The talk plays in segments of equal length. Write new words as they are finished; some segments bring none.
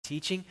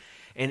teaching.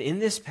 And in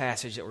this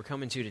passage that we're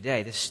coming to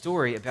today, this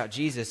story about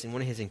Jesus and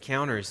one of his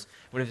encounters,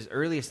 one of his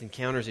earliest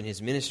encounters in his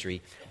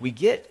ministry, we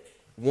get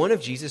one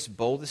of Jesus'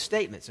 boldest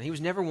statements. And he was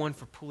never one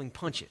for pulling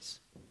punches,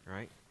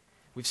 right?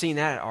 We've seen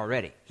that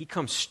already. He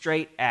comes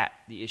straight at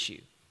the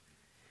issue.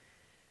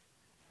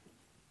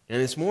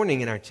 And this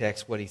morning in our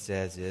text, what he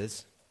says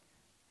is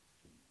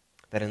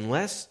that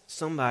unless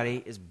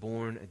somebody is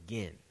born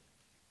again,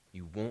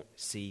 you won't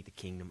see the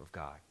kingdom of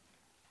God.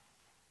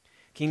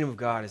 Kingdom of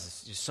God is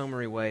just a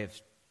summary way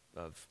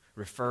of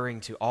referring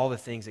to all the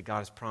things that God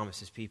has promised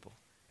his people.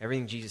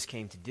 Everything Jesus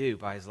came to do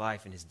by his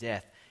life and his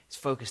death is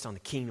focused on the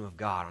kingdom of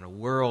God, on a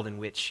world in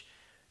which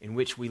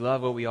we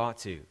love what we ought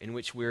to, in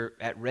which we're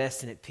at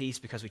rest and at peace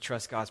because we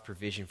trust God's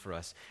provision for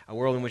us, a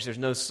world in which there's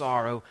no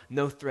sorrow,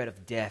 no threat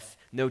of death,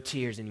 no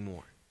tears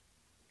anymore.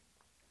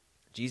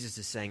 Jesus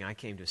is saying, I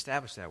came to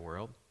establish that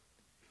world,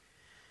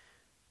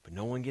 but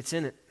no one gets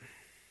in it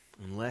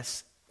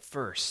unless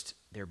first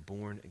they're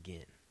born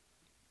again.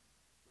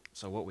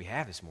 So what we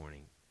have this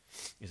morning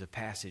is a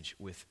passage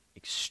with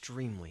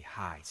extremely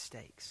high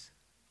stakes.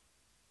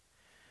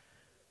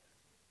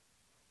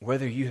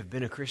 Whether you have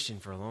been a Christian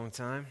for a long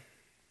time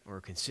or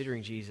are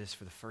considering Jesus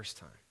for the first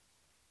time,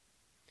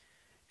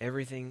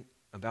 everything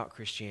about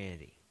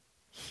Christianity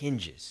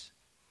hinges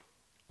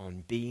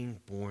on being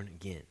born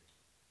again.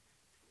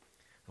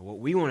 And what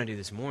we want to do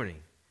this morning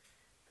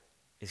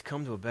is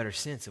come to a better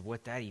sense of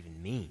what that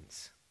even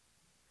means.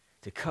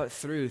 To cut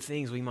through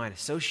things we might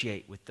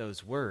associate with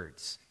those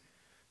words,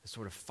 the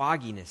sort of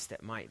fogginess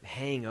that might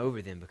hang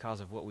over them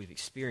because of what we've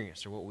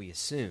experienced or what we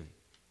assume.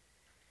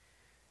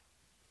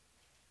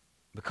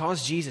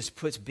 Because Jesus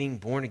puts being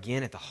born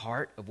again at the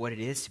heart of what it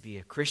is to be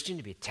a Christian,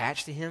 to be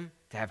attached to him,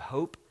 to have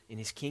hope in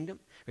his kingdom,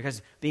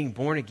 because being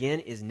born again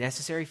is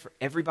necessary for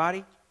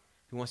everybody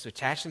who wants to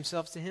attach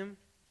themselves to him,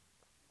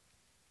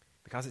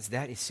 because it's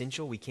that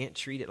essential, we can't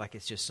treat it like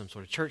it's just some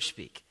sort of church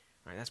speak.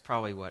 Right? That's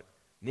probably what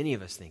many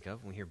of us think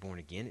of when we hear born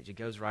again. It just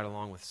goes right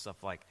along with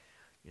stuff like,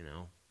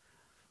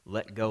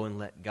 let go and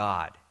let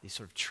God. These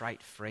sort of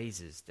trite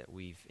phrases that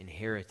we've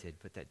inherited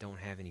but that don't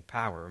have any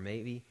power. Or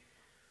maybe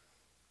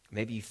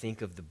you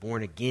think of the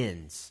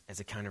born-agains as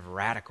a kind of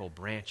radical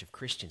branch of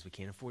Christians. We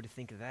can't afford to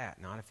think of that,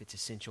 not if it's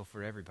essential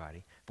for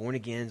everybody.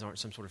 Born-agains aren't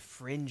some sort of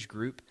fringe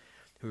group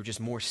who are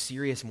just more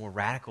serious, more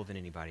radical than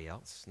anybody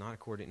else. Not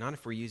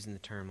if we're using the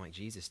term like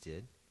Jesus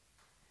did.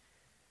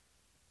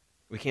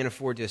 We can't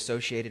afford to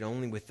associate it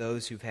only with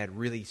those who've had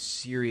really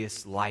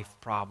serious life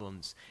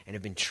problems and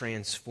have been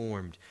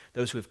transformed,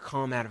 those who have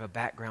come out of a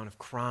background of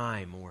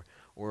crime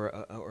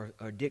or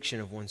addiction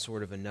of one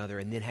sort or another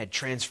and then had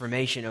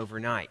transformation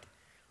overnight.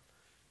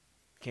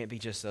 Can't be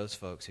just those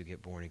folks who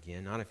get born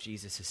again, not if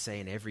Jesus is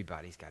saying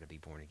everybody's got to be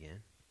born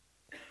again.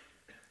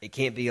 It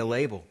can't be a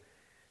label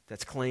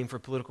that's claimed for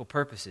political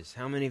purposes.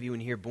 How many of you,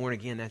 when you hear born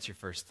again, that's your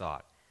first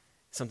thought?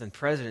 Something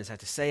presidents have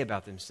to say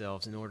about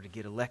themselves in order to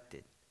get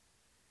elected.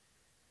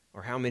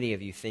 Or how many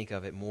of you think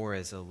of it more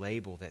as a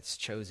label that's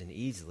chosen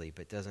easily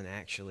but doesn't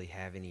actually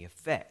have any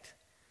effect?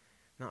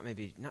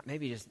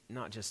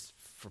 Not just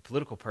for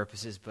political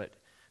purposes, but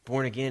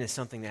born again is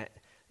something that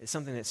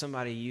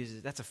somebody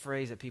uses. That's a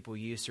phrase that people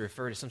use to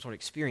refer to some sort of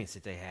experience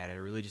that they had at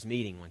a religious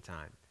meeting one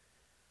time.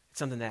 It's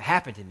something that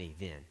happened to me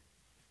then,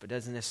 but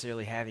doesn't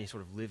necessarily have any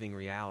sort of living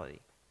reality.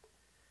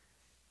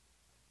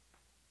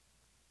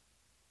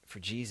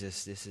 For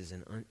Jesus, this is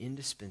an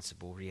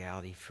indispensable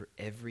reality for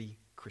every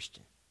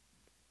Christian.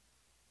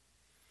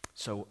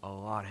 So a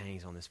lot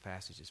hangs on this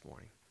passage this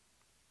morning.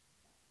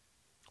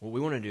 What we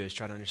want to do is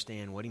try to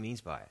understand what he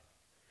means by it.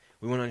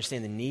 We want to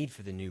understand the need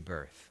for the new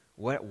birth,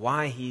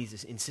 why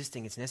he's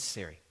insisting it's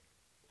necessary.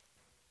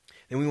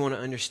 Then we want to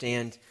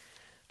understand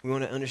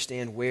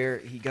where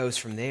he goes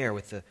from there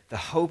with the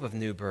hope of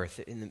new birth.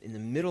 In the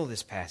middle of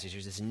this passage,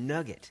 there's this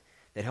nugget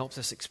that helps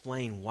us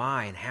explain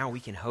why and how we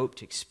can hope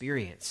to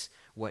experience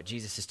what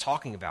Jesus is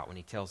talking about when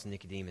he tells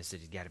Nicodemus that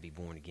he's got to be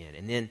born again.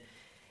 And then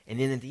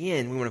at the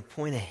end, we want to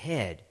point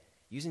ahead,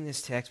 using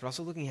this text, but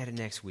also looking ahead to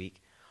next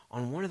week,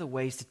 on one of the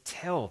ways to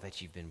tell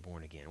that you've been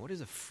born again. What is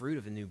the fruit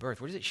of the new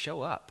birth? Where does it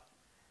show up?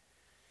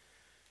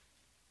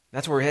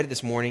 That's where we're headed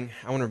this morning.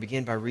 I want to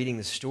begin by reading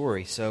the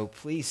story, so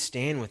please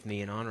stand with me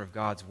in honor of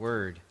God's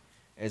word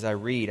as I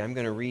read. I'm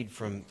going to read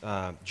from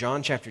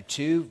John chapter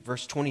 2,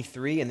 verse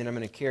 23, and then I'm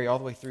going to carry all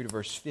the way through to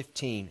verse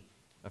 15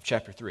 of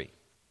chapter 3.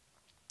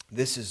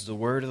 This is the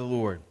word of the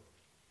Lord.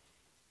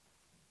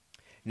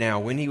 Now,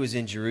 when he was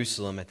in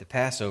Jerusalem at the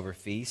Passover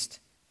feast,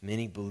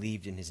 many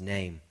believed in his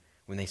name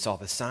when they saw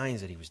the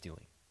signs that he was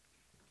doing.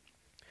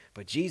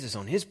 But Jesus,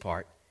 on his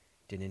part,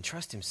 didn't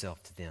entrust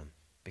himself to them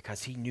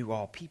because he knew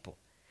all people,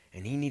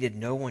 and he needed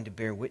no one to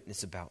bear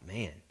witness about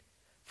man,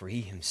 for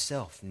he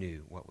himself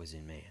knew what was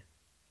in man.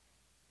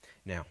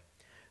 Now,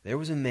 there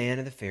was a man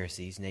of the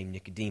Pharisees named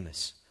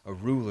Nicodemus, a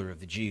ruler of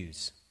the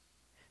Jews.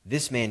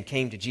 This man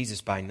came to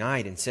Jesus by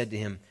night and said to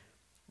him,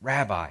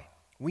 "Rabbi,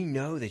 we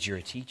know that you're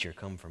a teacher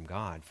come from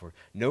God, for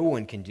no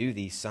one can do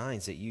these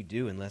signs that you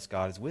do unless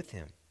God is with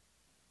him."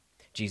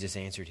 Jesus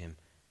answered him,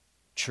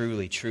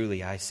 "Truly,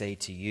 truly, I say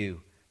to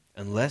you,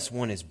 unless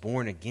one is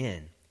born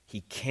again,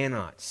 he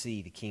cannot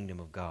see the kingdom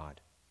of God."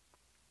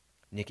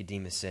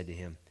 Nicodemus said to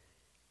him,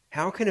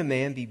 "How can a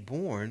man be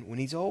born when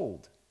he's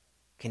old?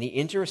 Can he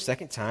enter a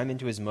second time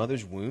into his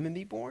mother's womb and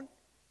be born?"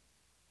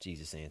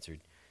 Jesus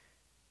answered,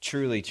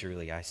 "Truly,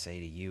 truly, I say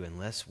to you,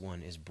 unless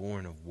one is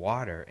born of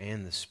water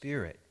and the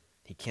Spirit,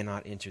 he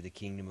cannot enter the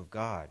kingdom of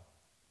God.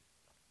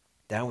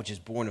 That which is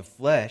born of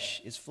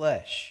flesh is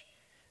flesh.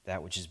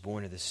 That which is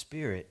born of the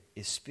Spirit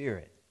is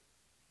spirit.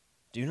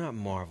 Do not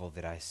marvel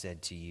that I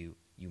said to you,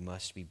 you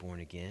must be born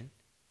again.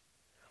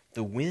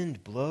 The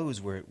wind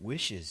blows where it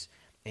wishes,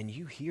 and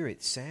you hear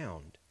its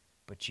sound,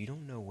 but you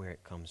don't know where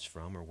it comes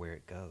from or where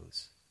it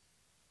goes.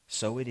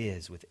 So it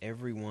is with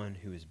everyone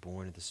who is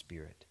born of the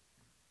Spirit."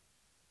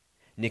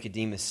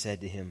 Nicodemus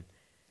said to him,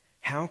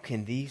 "How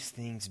can these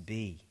things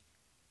be?"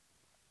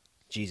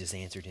 Jesus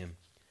answered him,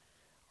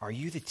 "Are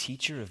you the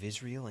teacher of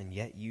Israel, and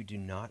yet you do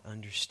not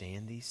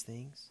understand these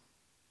things?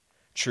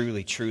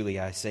 Truly, truly,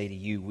 I say to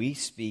you, we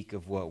speak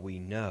of what we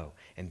know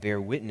and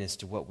bear witness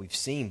to what we've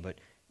seen, but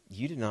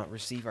you do not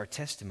receive our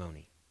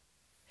testimony.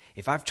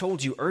 If I've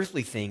told you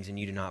earthly things and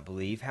you do not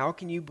believe, how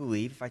can you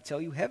believe if I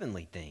tell you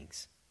heavenly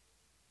things?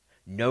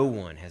 No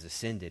one has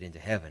ascended into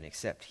heaven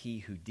except he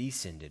who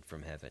descended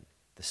from heaven,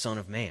 the Son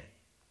of Man.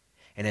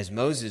 And as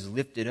Moses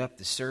lifted up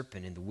the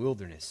serpent in the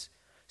wilderness,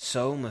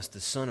 so must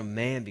the Son of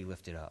Man be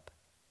lifted up,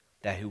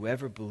 that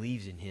whoever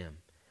believes in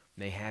him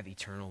may have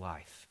eternal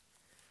life."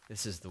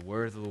 This is the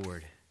word of the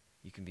Lord.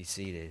 You can be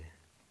seated.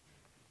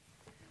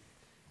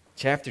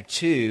 Chapter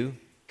 2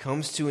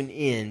 comes to an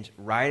end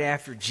right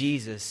after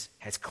Jesus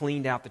has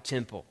cleaned out the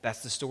temple.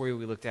 That's the story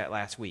we looked at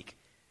last week.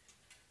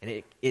 And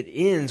it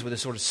ends with a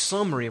sort of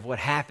summary of what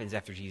happens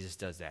after Jesus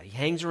does that. He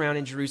hangs around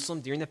in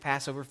Jerusalem during the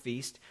Passover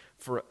feast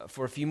for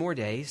a few more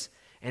days,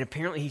 and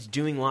apparently he's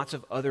doing lots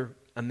of other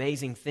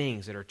amazing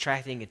things that are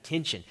attracting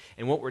attention.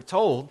 And what we're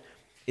told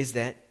is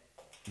that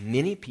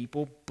many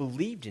people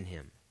believed in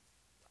him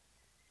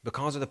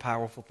because of the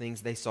powerful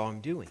things they saw him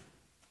doing.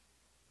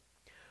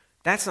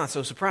 That's not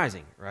so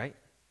surprising, right?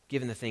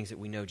 Given the things that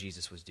we know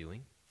Jesus was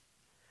doing.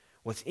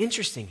 What's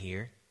interesting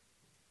here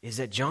is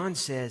that John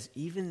says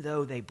even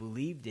though they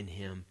believed in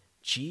him,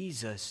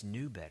 Jesus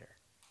knew better.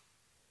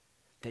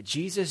 That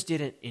Jesus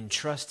didn't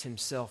entrust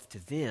himself to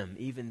them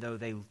even though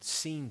they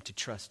seemed to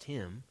trust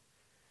him,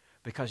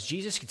 because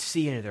Jesus could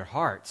see into their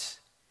hearts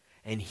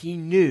and he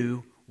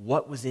knew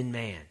what was in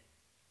man.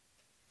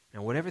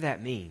 Now, whatever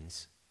that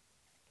means,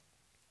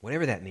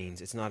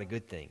 it's not a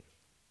good thing.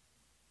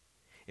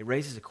 It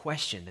raises a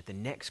question that the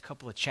next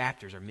couple of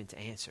chapters are meant to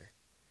answer.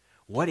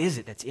 What is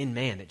it that's in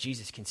man that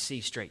Jesus can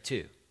see straight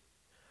to?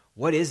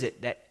 What is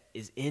it that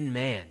is in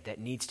man that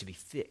needs to be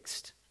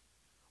fixed?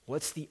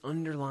 What's the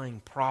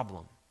underlying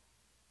problem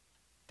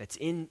that's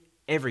in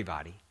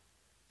everybody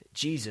that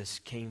Jesus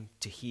came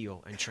to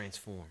heal and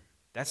transform?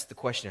 That's the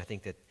question I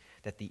think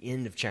that the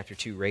end of chapter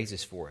 2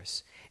 raises for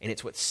us. And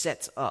it's what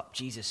sets up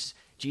Jesus'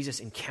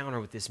 encounter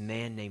with this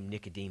man named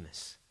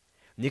Nicodemus.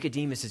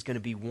 Nicodemus is going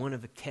to be one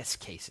of the test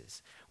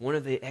cases, one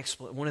of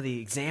the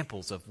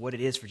examples of what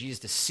it is for Jesus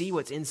to see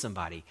what's in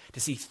somebody, to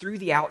see through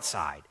the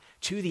outside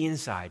to the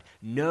inside,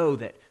 know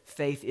that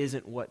faith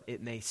isn't what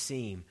it may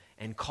seem,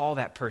 and call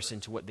that person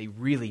to what they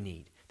really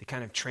need, the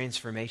kind of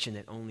transformation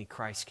that only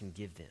Christ can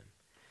give them.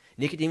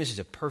 Nicodemus is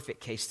a perfect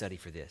case study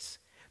for this,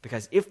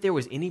 because if there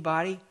was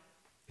anybody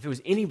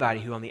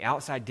who on the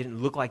outside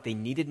didn't look like they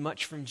needed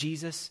much from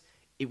Jesus,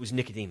 it was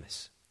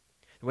Nicodemus.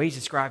 The way he's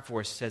described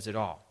for us says it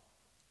all.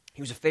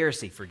 He was a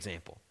Pharisee, for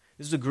example.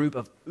 This is a group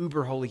of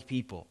uber-holy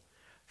people.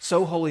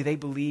 So holy they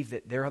believed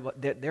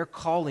that their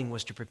calling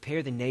was to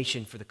prepare the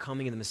nation for the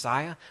coming of the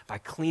Messiah by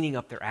cleaning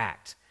up their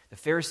act. The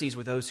Pharisees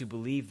were those who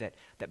believed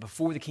that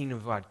before the kingdom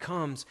of God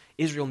comes,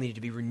 Israel needed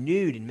to be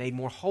renewed and made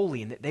more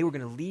holy, and that they were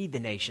going to lead the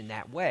nation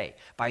that way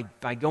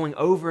by going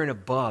over and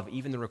above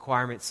even the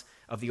requirements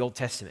of the Old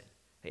Testament.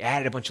 They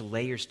added a bunch of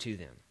layers to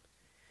them.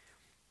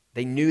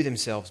 They knew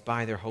themselves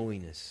by their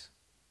holiness.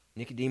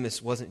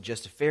 Nicodemus wasn't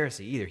just a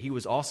Pharisee either.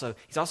 He's also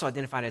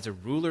identified as a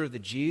ruler of the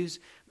Jews.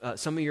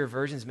 Some of your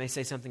versions may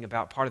say something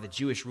about part of the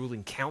Jewish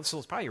ruling council.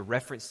 It's probably a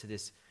reference to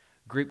this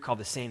group called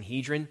the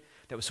Sanhedrin.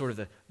 That was sort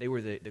of they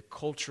were the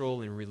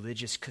cultural and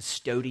religious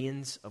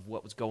custodians of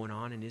what was going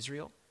on in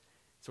Israel.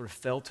 It sort of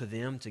fell to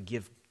them to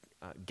give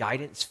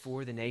guidance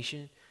for the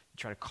nation, to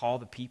try to call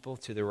the people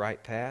to the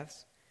right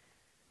paths.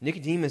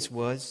 Nicodemus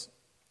was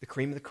the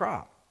cream of the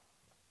crop.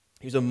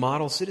 He was a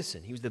model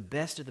citizen. He was the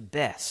best of the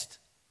best.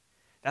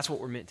 That's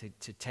what we're meant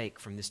to take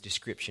from this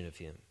description of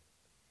him.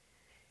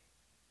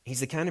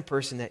 He's the kind of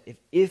person that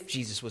if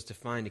Jesus was to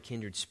find a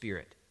kindred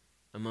spirit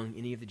among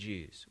any of the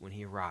Jews when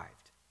he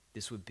arrived,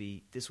 this would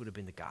have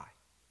been the guy.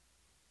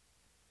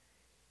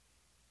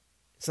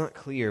 It's not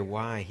clear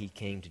why he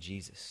came to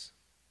Jesus.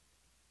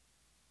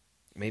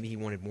 Maybe he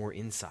wanted more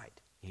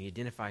insight. He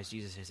identifies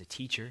Jesus as a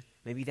teacher.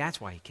 Maybe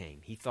that's why he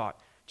came. He thought,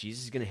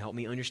 Jesus is going to help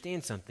me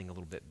understand something a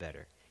little bit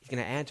better. He's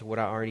going to add to what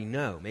I already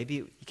know.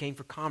 Maybe he came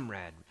for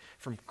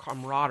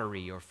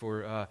camaraderie or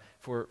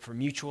for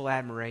mutual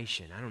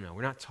admiration. I don't know.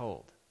 We're not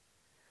told.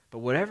 But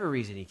whatever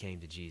reason he came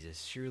to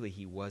Jesus, surely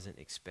he wasn't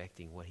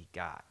expecting what he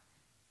got.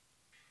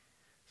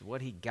 So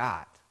what he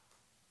got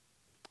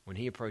when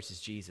he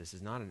approaches Jesus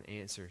is not an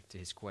answer to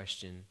his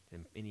question,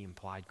 any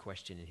implied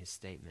question in his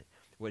statement.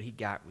 What he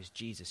got was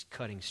Jesus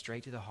cutting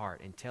straight to the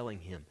heart and telling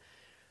him,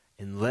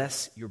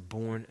 unless you're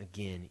born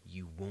again,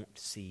 you won't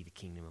see the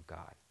kingdom of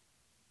God.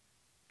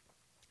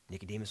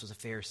 Nicodemus was a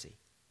Pharisee.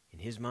 In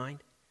his mind,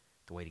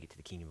 the way to get to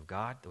the kingdom of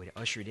God, the way to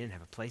usher it in,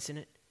 have a place in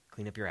it,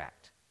 clean up your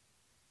act.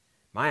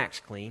 My act's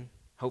clean.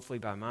 Hopefully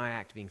by my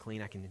act being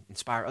clean, I can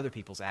inspire other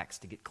people's acts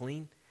to get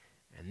clean,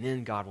 and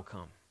then God will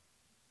come.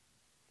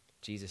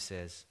 Jesus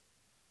says,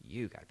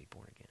 you got to be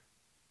born again.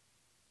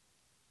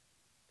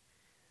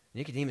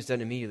 Nicodemus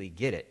doesn't immediately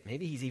get it.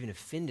 Maybe he's even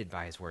offended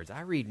by his words.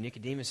 I read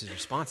Nicodemus'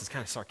 response as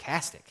kind of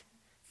sarcastic.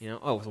 So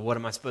what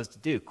am I supposed to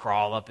do?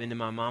 Crawl up into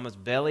my mama's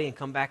belly and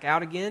come back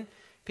out again?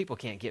 People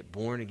can't get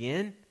born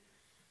again.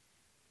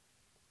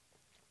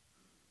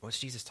 What's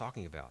Jesus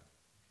talking about?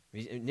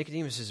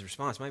 Nicodemus'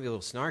 response might be a little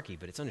snarky,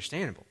 but it's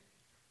understandable.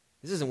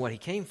 This isn't what he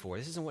came for.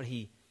 This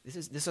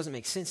doesn't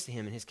make sense to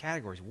him in his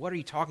categories. What are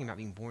you talking about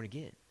being born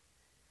again?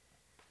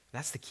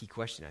 That's the key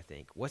question, I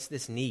think. What's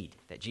this need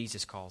that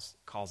Jesus calls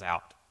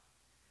out?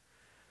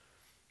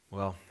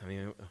 Well, I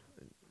think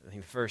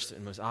the first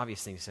and most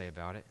obvious thing to say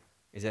about it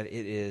is that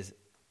it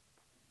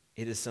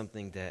is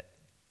something that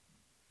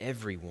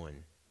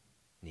everyone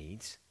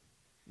needs.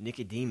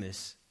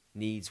 Nicodemus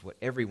needs what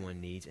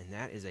everyone needs, and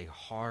that is a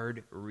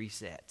hard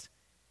reset.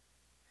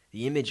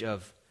 The image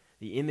of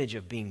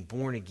being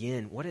born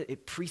again, what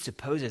it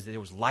presupposes that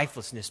there was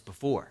lifelessness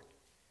before.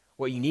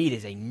 What you need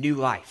is a new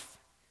life.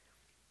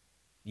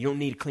 You don't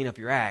need to clean up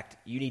your act.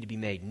 You need to be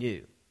made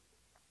new.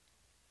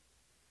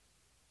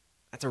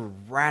 That's a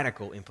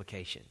radical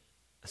implication,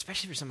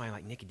 especially for somebody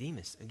like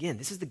Nicodemus. Again,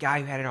 this is the guy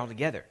who had it all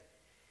together.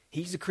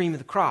 He's the cream of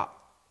the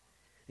crop.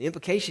 The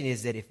implication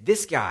is that if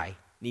this guy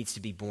needs to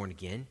be born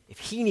again, if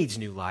he needs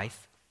new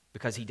life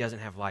because he doesn't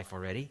have life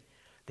already,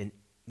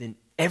 then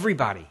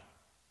everybody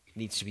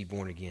needs to be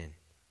born again.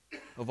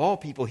 Of all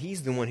people,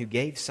 he's the one who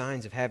gave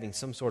signs of having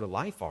some sort of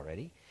life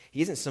already.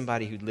 He isn't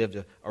somebody who'd lived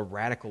a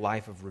radical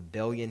life of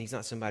rebellion. He's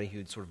not somebody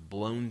who'd sort of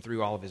blown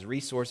through all of his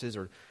resources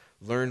or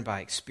learned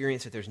by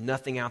experience that there's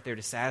nothing out there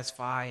to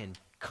satisfy and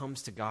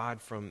comes to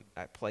God from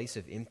a place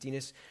of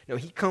emptiness. No,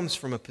 he comes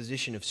from a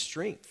position of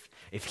strength.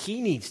 If he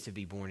needs to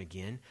be born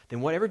again, then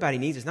what everybody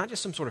needs is not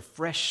just some sort of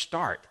fresh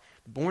start.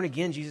 Born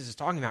again, Jesus is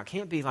talking about,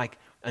 can't be like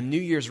a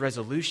New Year's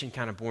resolution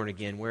kind of born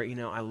again where,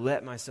 I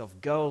let myself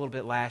go a little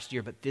bit last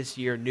year, but this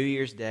year, New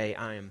Year's Day,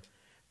 I am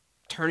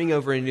turning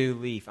over a new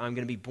leaf. I'm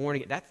going to be born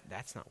again.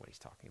 That's not what he's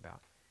talking about.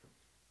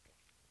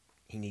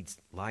 He needs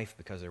life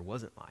because there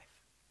wasn't life.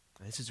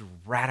 And this is a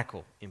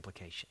radical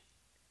implication.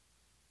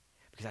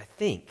 Because I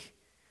think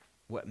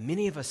what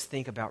many of us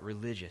think about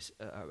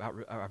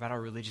about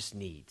our religious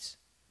needs,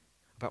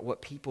 about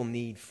what people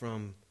need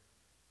from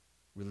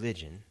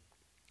religion,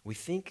 we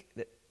think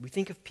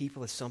of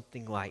people as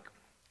something like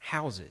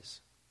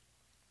houses.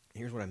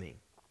 Here's what I mean.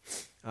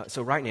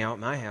 So right now, at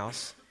my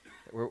house,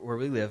 where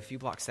we live, a few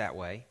blocks that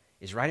way,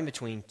 is right in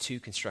between two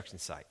construction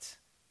sites.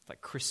 It's like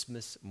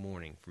Christmas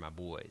morning for my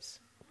boys.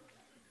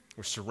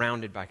 We're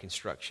surrounded by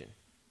construction.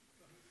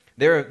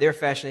 Their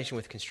fascination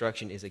with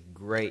construction is a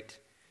great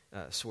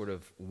sort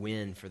of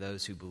win for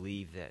those who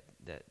believe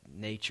that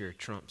nature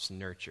trumps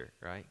nurture,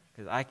 right?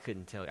 Because I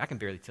can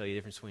barely tell you the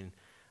difference between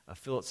a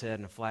Phillips head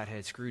and a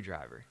flathead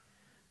screwdriver.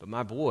 But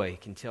my boy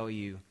can tell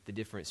you the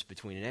difference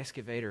between an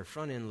excavator, a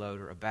front-end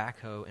loader, a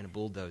backhoe, and a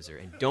bulldozer.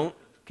 And don't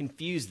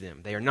confuse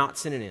them. They are not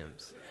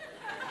synonyms.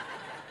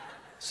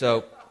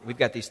 So we've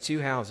got these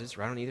two houses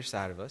right on either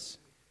side of us.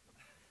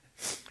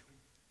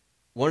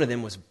 One of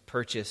them was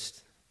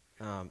purchased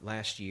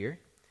last year,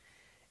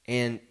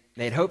 and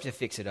they had hoped to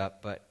fix it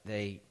up, but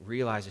they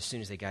realized as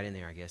soon as they got in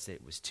there, I guess, that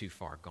it was too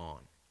far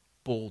gone.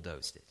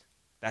 Bulldozed it.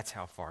 That's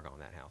how far gone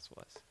that house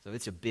was. So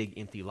it's a big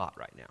empty lot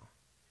right now.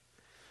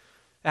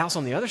 The house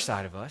on the other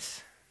side of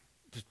us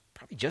was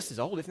probably just as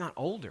old, if not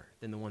older,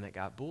 than the one that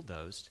got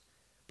bulldozed,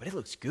 but it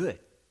looks good.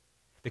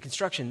 The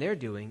construction they're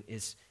doing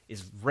is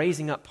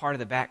raising up part of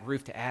the back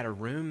roof to add a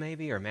room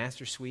maybe, or a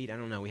master suite. I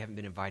don't know. We haven't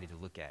been invited to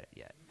look at it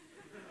yet.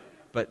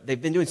 But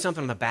they've been doing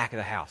something on the back of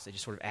the house. They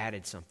just sort of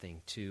added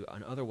something to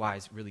an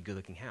otherwise really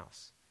good-looking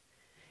house.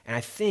 And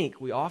I think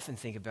we often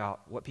think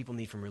about what people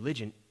need from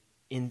religion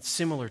in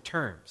similar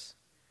terms.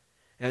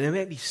 Now, there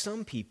may be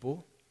some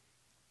people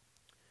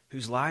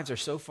whose lives are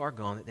so far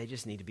gone that they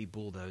just need to be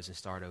bulldozed and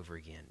start over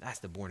again. That's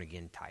the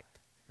born-again type,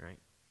 right?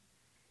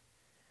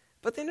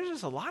 But then there's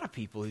just a lot of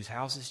people whose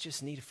houses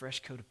just need a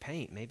fresh coat of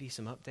paint, maybe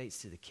some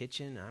updates to the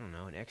kitchen, I don't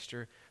know, an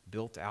extra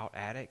built-out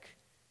attic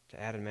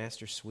to add a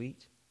master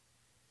suite.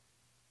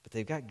 But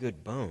they've got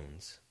good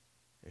bones.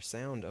 They're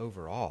sound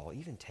overall,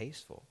 even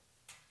tasteful.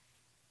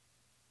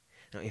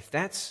 Now, if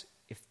that's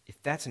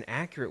an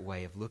accurate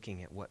way of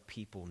looking at what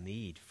people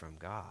need from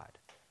God,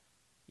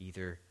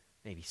 either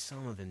maybe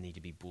some of them need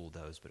to be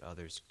bulldozed, but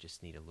others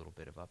just need a little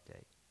bit of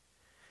update,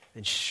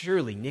 then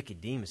surely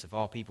Nicodemus, of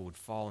all people, would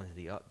fall into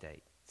the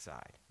update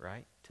side,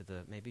 right? To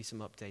the maybe some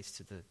updates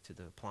to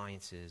the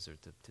appliances or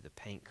to the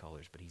paint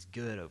colors, but he's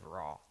good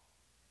overall.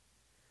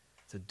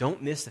 So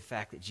don't miss the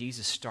fact that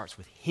Jesus starts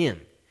with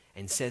him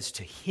and says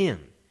to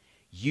him,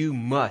 you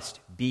must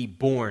be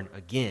born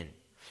again.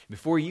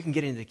 Before you can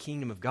get into the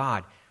kingdom of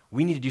God,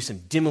 we need to do some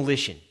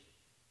demolition.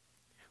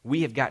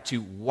 We have got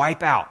to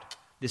wipe out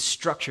this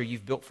structure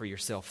you've built for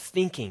yourself,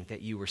 thinking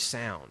that you were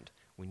sound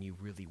when you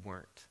really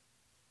weren't.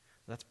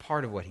 That's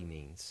part of what he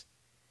means.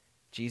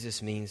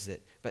 Jesus means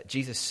that, but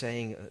Jesus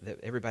saying that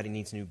everybody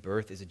needs new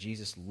birth is a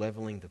Jesus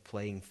leveling the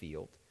playing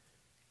field.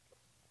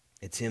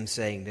 It's him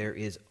saying there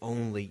is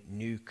only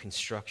new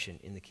construction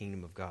in the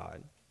kingdom of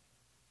God.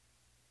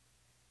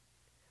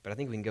 But I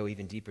think we can go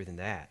even deeper than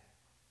that.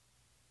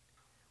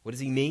 What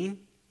does he mean?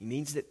 He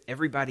means that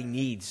everybody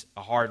needs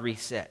a hard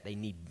reset. They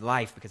need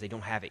life because they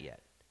don't have it yet.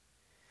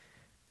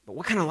 But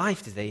what kind of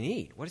life do they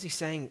need? What is he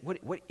saying?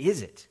 What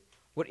is it?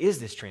 What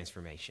is this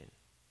transformation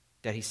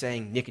that he's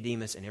saying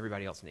Nicodemus and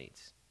everybody else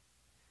needs?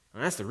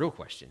 Well, that's the real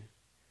question.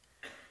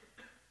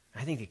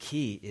 I think the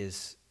key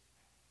is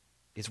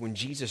when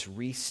Jesus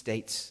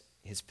restates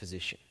his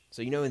position.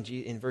 So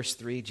in verse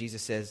 3,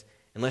 Jesus says,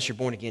 unless you're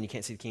born again, you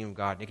can't see the kingdom of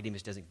God.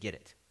 Nicodemus doesn't get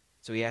it.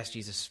 So he asks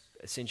Jesus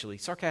essentially,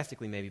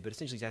 sarcastically maybe, but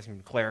essentially he's asking him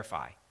to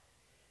clarify.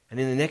 And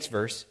then the next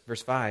verse,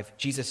 verse 5,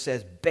 Jesus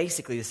says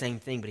basically the same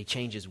thing, but he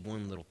changes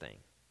one little thing.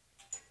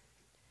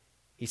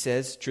 He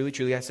says, truly,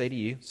 truly, I say to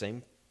you,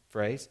 same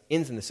phrase,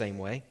 ends in the same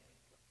way,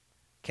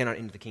 cannot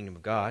enter the kingdom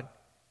of God.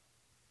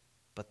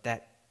 But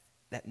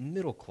that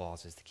middle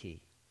clause is the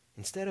key.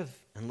 Instead of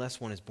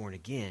unless one is born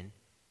again,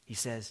 he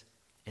says,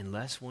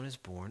 unless one is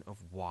born of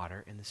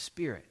water and the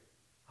Spirit.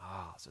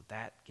 So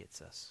that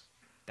gets us.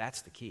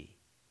 That's the key.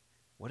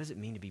 What does it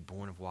mean to be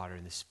born of water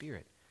and the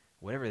Spirit?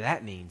 Whatever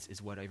that means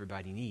is what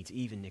everybody needs,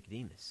 even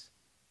Nicodemus,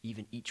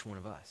 even each one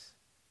of us.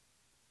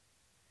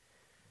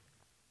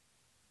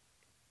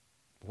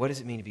 What does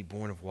it mean to be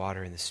born of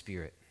water and the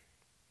Spirit?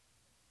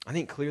 I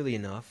think clearly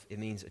enough, it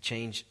means a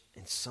change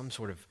in some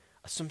sort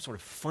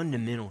of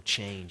fundamental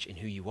change in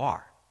who you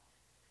are.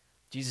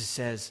 Jesus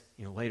says,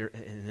 later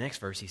in the next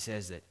verse, he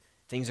says that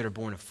things that are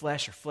born of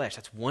flesh are flesh.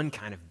 That's one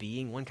kind of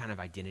being, one kind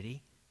of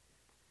identity.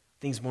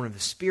 Things born of the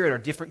Spirit are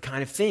a different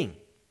kind of thing.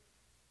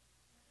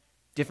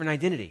 Different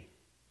identity.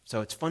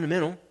 So it's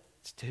fundamental.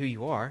 It's to who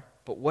you are.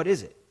 But what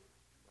is it?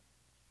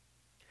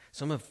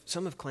 Some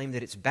have claimed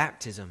that it's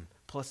baptism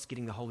plus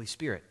getting the Holy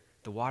Spirit.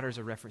 The water is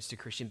a reference to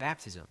Christian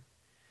baptism.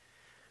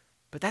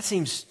 But that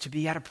seems to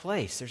be out of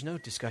place. There's no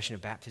discussion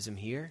of baptism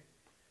here.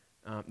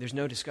 There's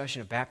no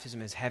discussion of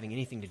baptism as having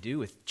anything to do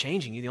with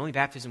changing you. The only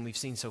baptism we've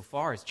seen so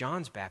far is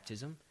John's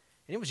baptism,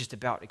 and it was just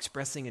about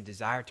expressing a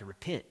desire to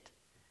repent.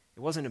 It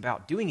wasn't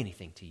about doing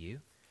anything to you.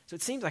 So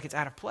it seems like it's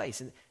out of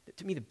place. And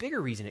to me, the bigger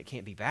reason it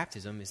can't be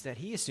baptism is that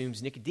he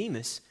assumes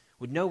Nicodemus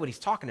would know what he's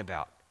talking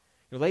about.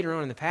 Later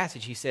on in the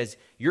passage, he says,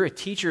 you're a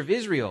teacher of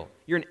Israel.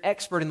 You're an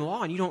expert in the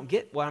law, and you don't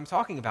get what I'm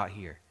talking about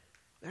here.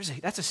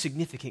 That's a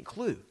significant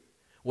clue.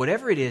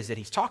 Whatever it is that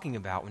he's talking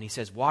about when he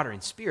says water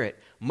and Spirit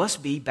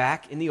must be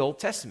back in the Old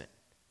Testament,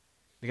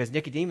 because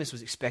Nicodemus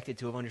was expected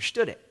to have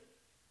understood it.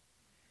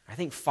 I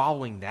think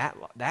following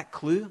that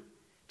clue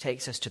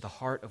takes us to the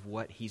heart of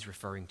what he's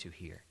referring to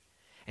here.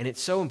 And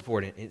it's so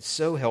important, it's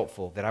so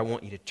helpful that I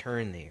want you to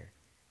turn there.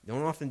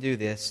 Don't often do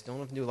this.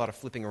 Don't often do a lot of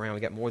flipping around.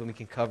 We got more than we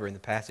can cover in the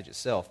passage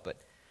itself, but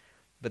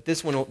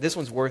this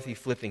one's worth you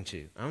flipping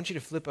to. I want you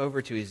to flip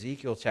over to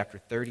Ezekiel chapter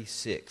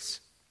 36.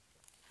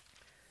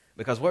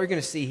 Because what we're going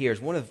to see here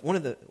is one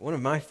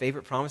of my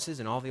favorite promises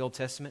in all the Old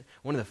Testament,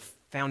 one of the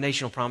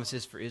foundational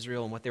promises for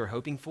Israel and what they were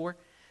hoping for,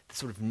 the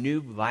sort of new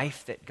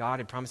life that God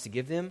had promised to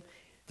give them,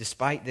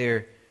 despite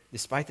the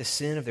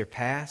sin of their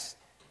past,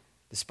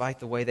 despite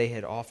the way they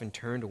had often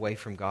turned away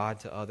from God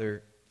to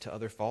other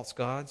false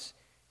gods.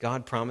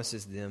 God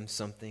promises them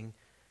something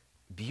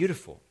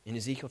beautiful in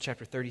Ezekiel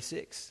chapter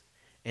 36.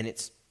 And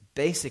it's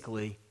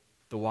basically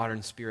the water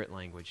and Spirit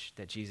language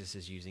that Jesus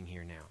is using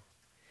here now.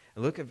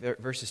 And look at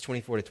verses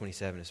 24 to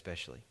 27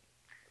 especially.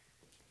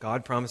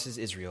 God promises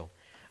Israel,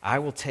 I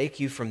will take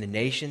you from the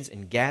nations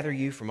and gather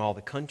you from all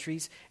the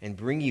countries and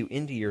bring you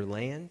into your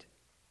land.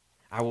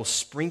 I will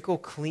sprinkle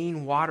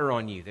clean water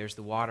on you. There's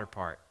the water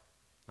part.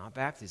 Not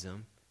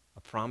baptism.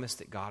 A promise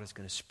that God is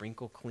going to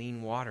sprinkle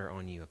clean water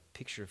on you. A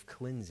picture of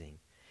cleansing.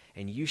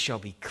 And you shall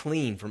be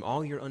clean from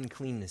all your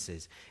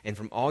uncleannesses. And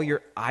from all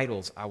your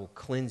idols I will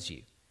cleanse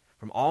you.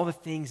 From all the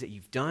things that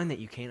you've done that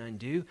you can't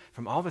undo,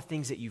 from all the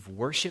things that you've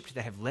worshipped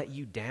that have let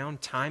you down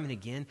time and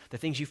again, the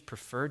things you've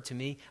preferred to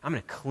me, I'm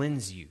going to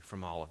cleanse you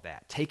from all of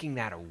that, taking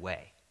that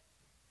away.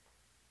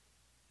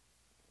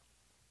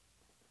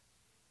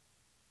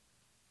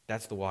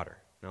 That's the water.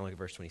 Now look at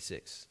verse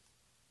 26.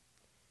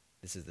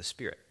 This is the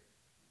Spirit.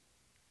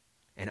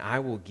 And I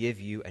will give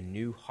you a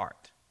new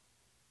heart,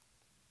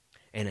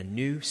 and a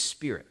new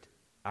spirit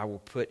I will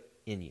put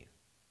in you.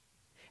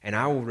 And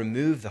I will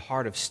remove the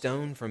heart of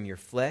stone from your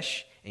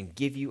flesh and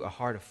give you a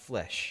heart of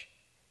flesh.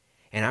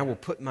 And I will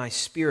put my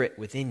Spirit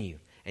within you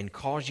and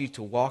cause you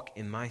to walk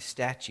in my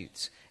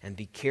statutes and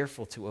be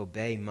careful to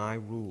obey my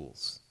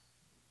rules.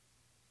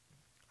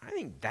 I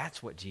think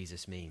that's what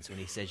Jesus means when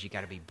he says you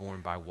got to be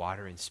born by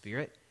water and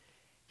Spirit.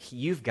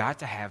 You've got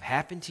to have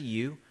happen to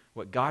you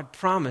what God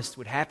promised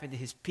would happen to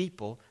his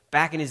people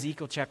back in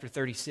Ezekiel chapter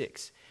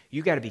 36.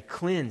 You've got to be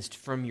cleansed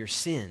from your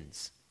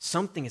sins.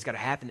 Something has got to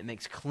happen that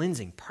makes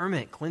cleansing,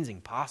 permanent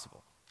cleansing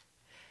possible.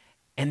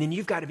 And then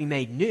you've got to be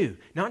made new,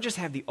 not just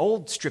have the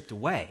old stripped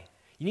away.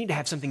 You need to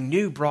have something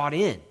new brought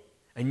in,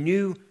 a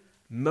new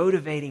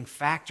motivating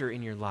factor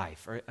in your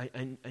life, or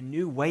a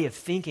new way of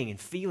thinking and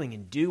feeling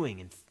and doing,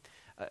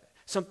 and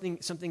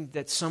something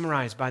that's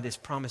summarized by this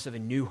promise of a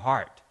new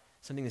heart,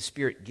 something the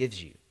Spirit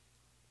gives you.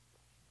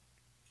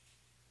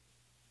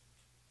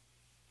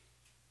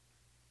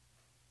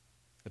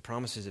 The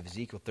promises of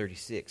Ezekiel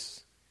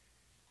 36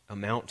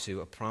 amount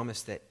to a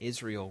promise that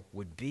Israel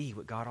would be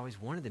what God always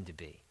wanted them to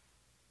be.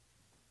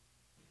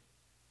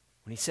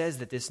 When he says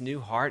that this new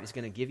heart is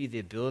going to give you the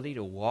ability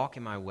to walk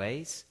in my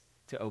ways,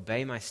 to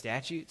obey my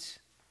statutes,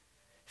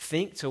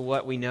 think to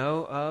what we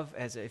know of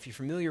as, if you're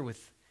familiar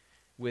with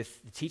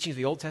the teachings of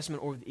the Old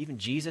Testament, or even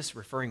Jesus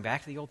referring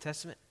back to the Old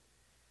Testament,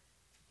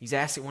 he's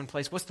asked at one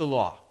place, what's the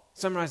law?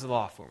 Summarize the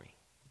law for me.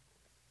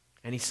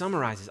 And he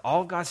summarizes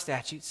all of God's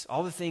statutes,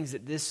 all the things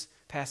that this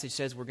passage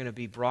says we're going to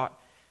be brought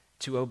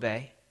to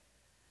obey,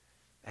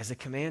 as a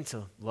command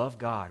to love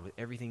God with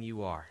everything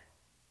you are.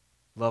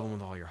 Love him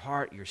with all your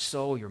heart, your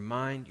soul, your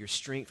mind, your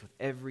strength, with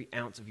every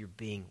ounce of your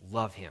being.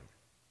 Love him.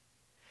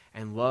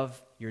 And love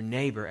your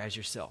neighbor as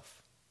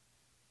yourself.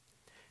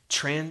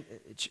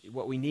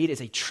 What we need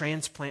is a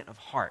transplant of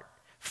heart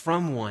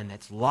from one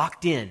that's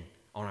locked in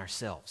on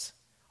ourselves,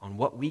 on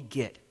what we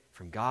get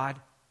from God,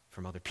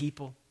 from other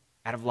people,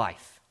 out of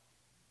life,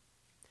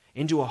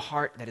 into a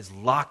heart that is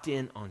locked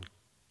in on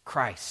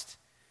Christ,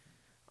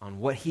 on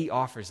what he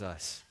offers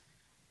us,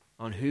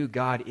 on who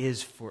God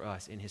is for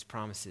us in his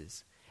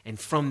promises, and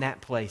from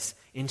that place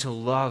into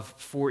love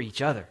for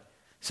each other,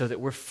 so that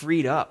we're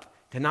freed up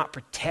to not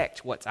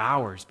protect what's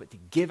ours, but to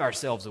give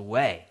ourselves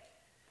away,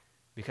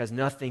 because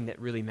nothing that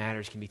really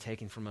matters can be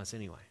taken from us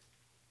anyway.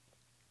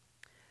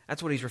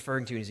 That's what he's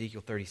referring to in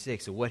Ezekiel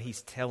 36. So what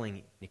he's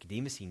telling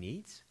Nicodemus he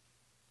needs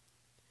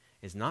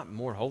is not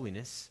more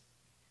holiness,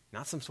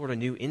 not some sort of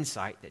new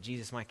insight that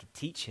Jesus might could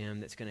teach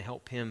him that's going to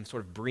help him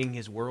sort of bring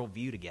his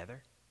worldview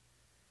together.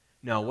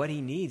 No, what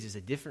he needs is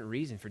a different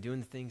reason for doing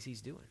the things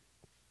he's doing.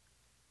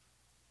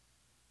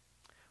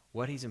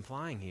 What he's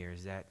implying here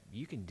is that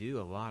you can do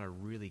a lot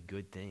of really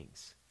good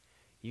things.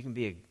 You can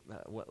be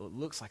what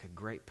looks like a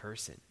great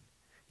person.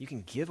 You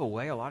can give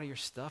away a lot of your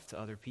stuff to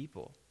other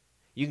people.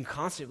 You can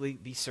constantly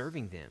be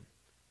serving them.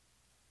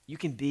 You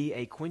can be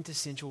a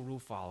quintessential rule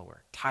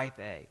follower, type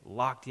A,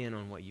 locked in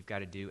on what you've got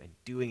to do and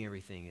doing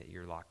everything that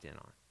you're locked in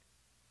on.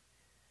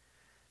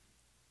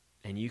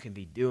 And you can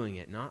be doing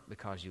it not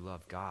because you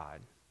love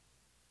God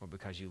or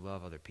because you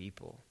love other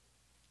people,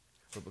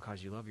 but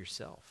because you love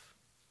yourself.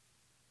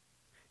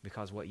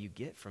 Because what you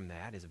get from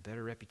that is a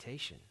better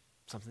reputation,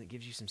 something that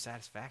gives you some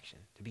satisfaction,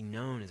 to be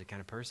known as a kind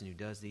of person who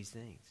does these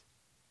things.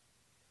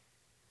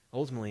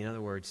 Ultimately, in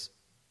other words,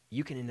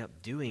 you can end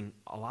up doing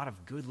a lot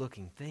of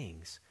good-looking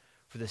things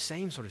for the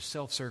same sort of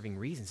self-serving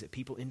reasons that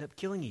people end up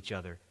killing each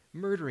other,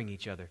 murdering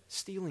each other,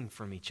 stealing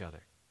from each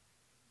other.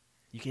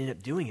 You can end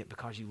up doing it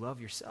because you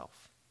love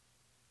yourself.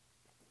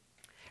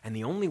 And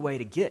the only way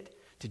to get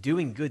to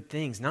doing good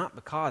things, not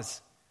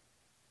because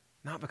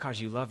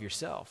you love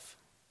yourself,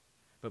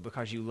 but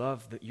because you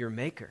love your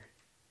Maker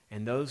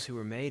and those who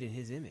are made in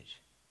his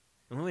image.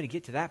 The only way to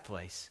get to that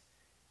place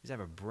is to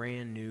have a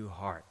brand new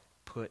heart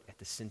put at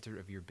the center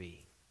of your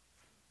being.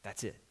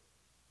 That's it.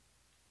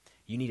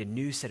 You need a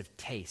new set of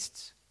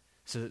tastes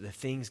so that the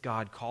things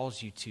God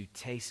calls you to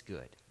taste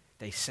good.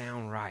 They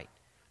sound right.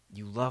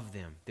 You love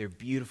them. They're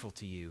beautiful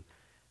to you.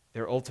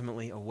 They're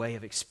ultimately a way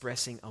of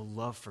expressing a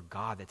love for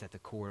God that's at the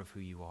core of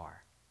who you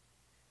are.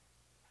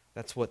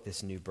 That's what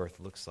this new birth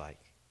looks like.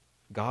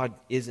 God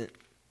isn't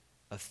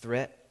a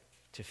threat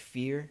to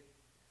fear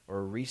or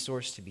a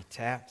resource to be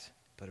tapped,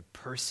 but a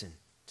person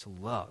to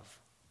love.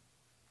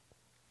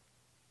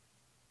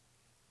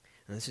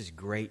 And this is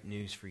great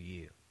news for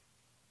you.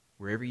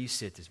 Wherever you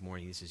sit this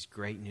morning, this is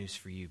great news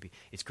for you.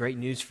 It's great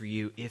news for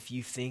you if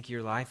you think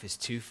your life is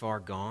too far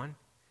gone,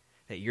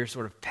 that you're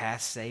sort of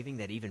past saving,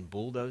 that even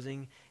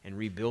bulldozing and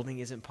rebuilding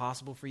isn't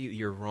possible for you.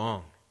 You're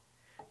wrong.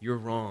 You're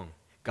wrong.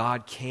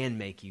 God can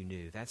make you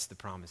new. That's the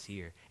promise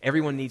here.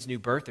 Everyone needs new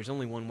birth. There's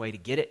only one way to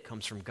get it. It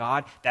comes from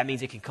God. That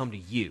means it can come to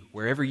you,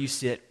 wherever you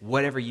sit,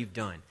 whatever you've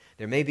done.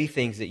 There may be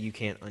things that you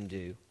can't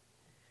undo.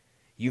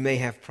 You may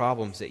have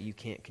problems that you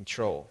can't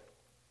control.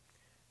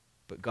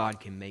 But God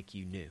can make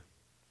you new.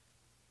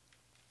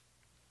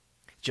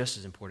 Just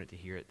as important to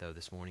hear it, though,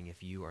 this morning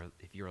if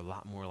you're a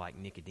lot more like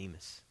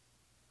Nicodemus.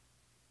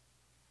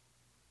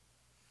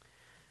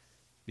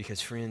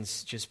 Because,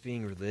 friends, just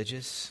being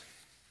religious,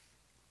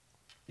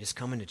 just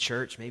coming to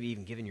church, maybe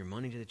even giving your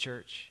money to the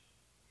church,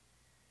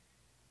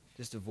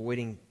 just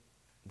avoiding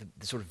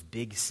the sort of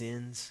big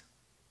sins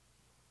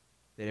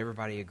that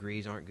everybody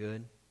agrees aren't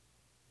good,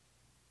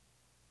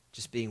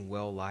 just being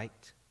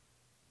well-liked,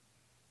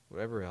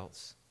 whatever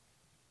else,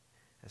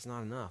 that's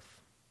not enough.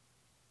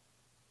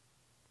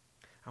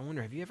 I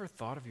wonder, have you ever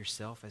thought of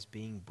yourself as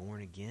being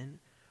born again,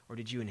 or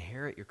did you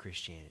inherit your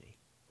Christianity?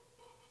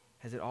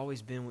 Has it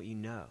always been what you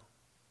know?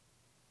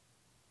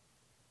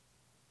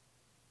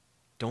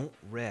 Don't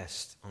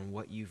rest on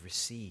what you've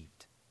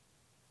received,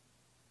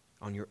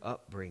 on your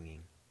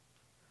upbringing,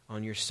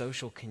 on your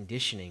social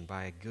conditioning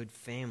by a good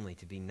family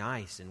to be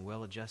nice and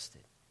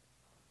well-adjusted.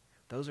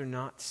 Those are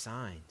not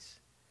signs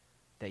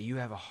that you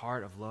have a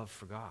heart of love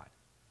for God.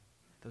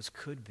 Those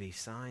could be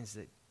signs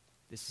that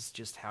this is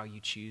just how you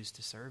choose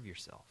to serve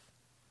yourself.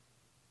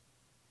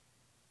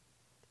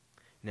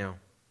 Now,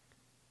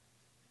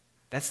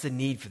 that's the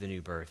need for the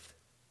new birth.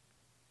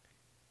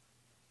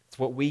 It's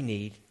what we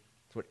need.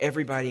 It's what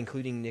everybody,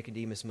 including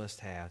Nicodemus,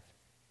 must have.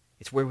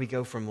 It's where we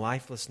go from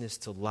lifelessness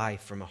to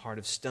life, from a heart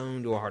of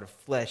stone to a heart of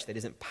flesh that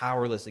isn't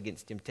powerless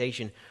against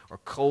temptation or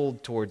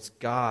cold towards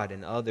God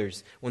and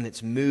others, one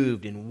that's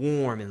moved and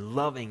warm and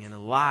loving and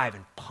alive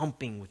and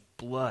pumping with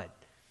blood.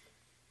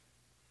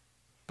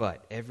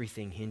 But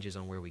everything hinges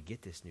on where we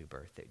get this new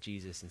birth that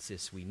Jesus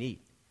insists we need.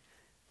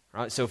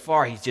 All right, so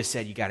far, he's just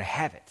said you got to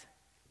have it.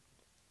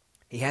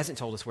 He hasn't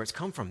told us where it's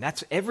come from.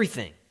 That's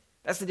everything.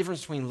 That's the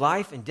difference between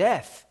life and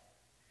death.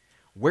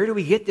 Where do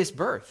we get this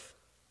birth?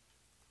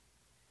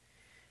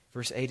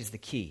 Verse 8 is the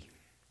key.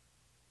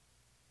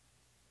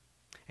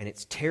 And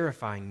it's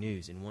terrifying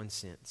news in one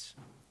sense,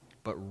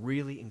 but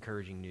really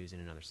encouraging news in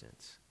another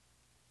sense.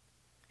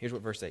 Here's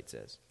what verse 8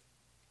 says.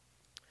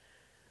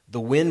 The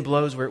wind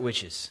blows where it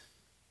wishes,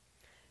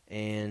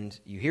 and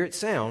you hear its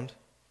sound,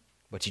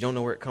 but you don't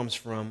know where it comes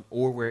from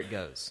or where it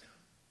goes.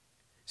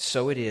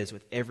 So it is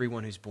with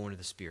everyone who's born of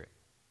the Spirit.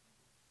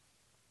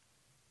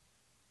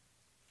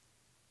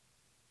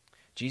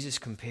 Jesus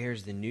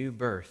compares the new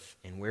birth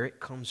and where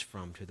it comes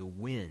from to the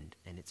wind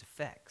and its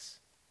effects.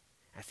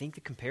 I think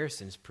the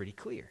comparison is pretty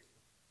clear.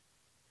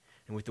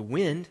 And with the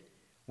wind,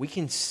 we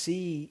can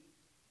see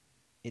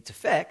its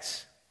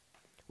effects.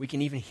 We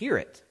can even hear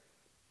it.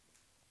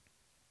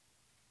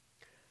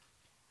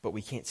 But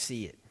we can't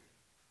see it.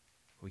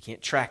 We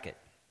can't track it.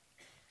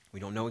 We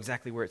don't know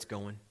exactly where it's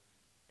going.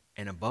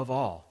 And above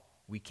all,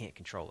 we can't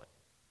control it.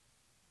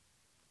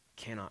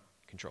 Cannot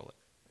control it.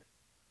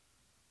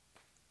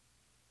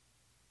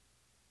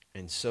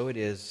 And so it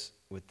is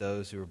with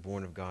those who are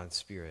born of God's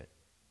Spirit.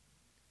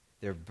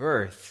 Their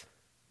birth,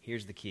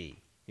 here's the key.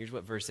 Here's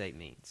what verse 8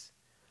 means.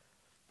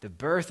 The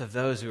birth of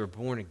those who are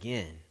born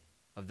again,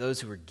 of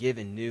those who are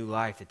given new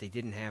life that they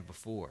didn't have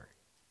before.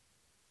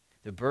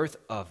 The birth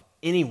of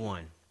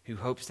anyone who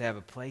hopes to have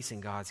a place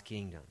in God's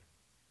kingdom.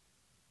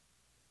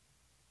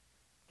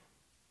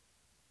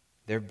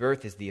 Their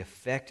birth is the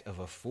effect of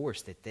a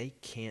force that they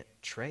can't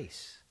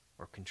trace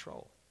or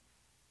control.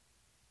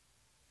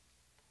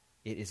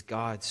 It is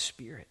God's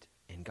Spirit,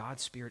 and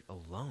God's Spirit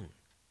alone,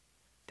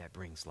 that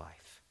brings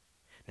life.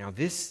 Now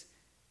this,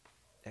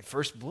 at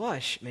first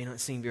blush, may not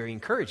seem very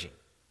encouraging,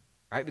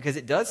 right? Because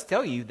it does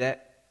tell you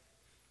that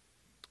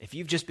if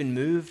you've just been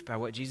moved by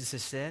what Jesus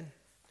has said,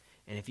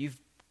 and if you've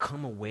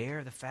come aware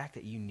of the fact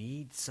that you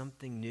need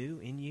something new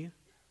in you,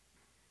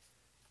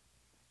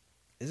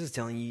 this is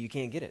telling you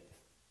can't get it.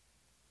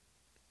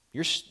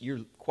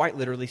 You're quite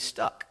literally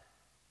stuck.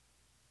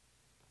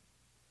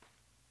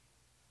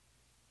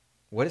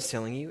 What it's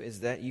telling you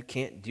is that you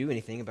can't do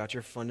anything about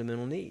your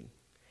fundamental need.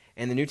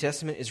 And the New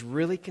Testament is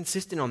really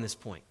consistent on this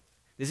point.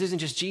 This isn't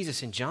just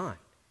Jesus and John.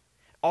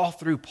 All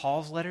through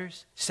Paul's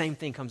letters, same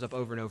thing comes up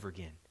over and over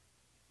again.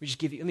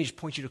 Let me just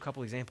point you to a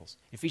couple examples.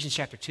 Ephesians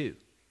chapter 2,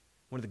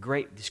 one of the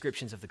great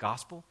descriptions of the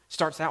gospel,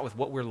 starts out with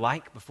what we're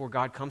like before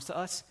God comes to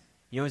us.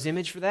 You know his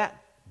image for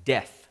that?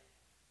 Death.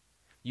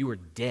 You were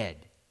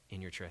dead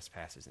in your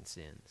trespasses and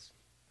sins.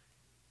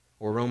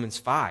 Or Romans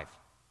 5.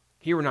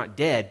 Here we're not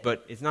dead,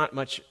 but it's not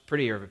much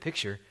prettier of a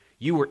picture.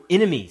 You were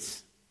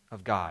enemies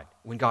of God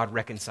when God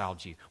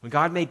reconciled you. When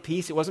God made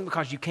peace, it wasn't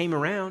because you came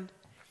around.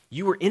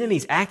 You were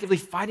enemies actively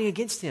fighting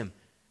against him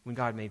when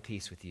God made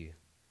peace with you.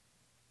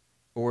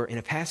 Or in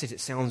a passage that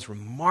sounds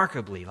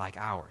remarkably like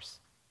ours,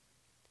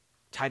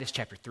 Titus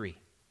chapter 3.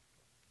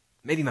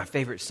 Maybe my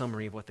favorite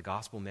summary of what the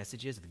gospel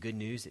message is, the good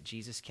news that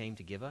Jesus came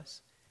to give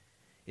us,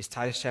 is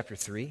Titus chapter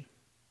 3.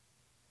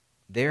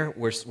 There,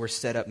 we're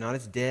set up not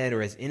as dead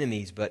or as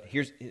enemies, but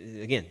here's,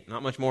 again,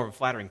 not much more of a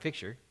flattering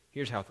picture.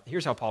 Here's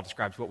how Paul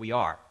describes what we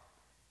are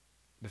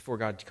before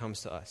God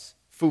comes to us.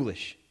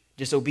 Foolish,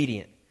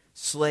 disobedient,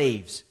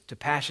 slaves to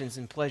passions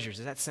and pleasures.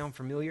 Does that sound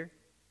familiar?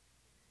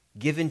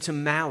 Given to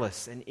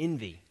malice and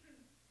envy,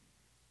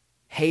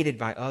 hated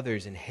by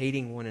others and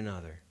hating one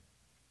another.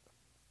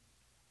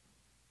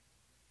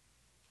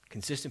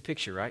 Consistent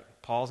picture, right?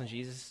 Paul's and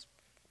Jesus,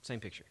 same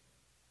picture.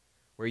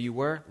 Where you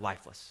were,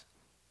 lifeless.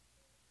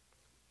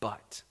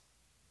 But,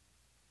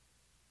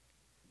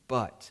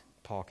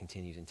 Paul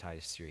continues in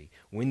Titus 3,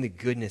 when the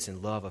goodness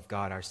and love of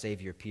God our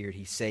Savior appeared,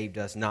 he saved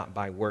us not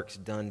by works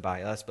done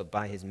by us, but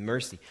by his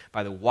mercy,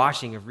 by the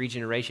washing of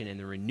regeneration and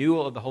the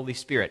renewal of the Holy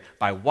Spirit,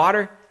 by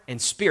water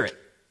and Spirit.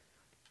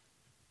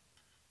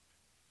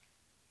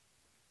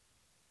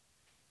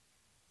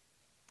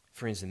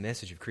 Friends, the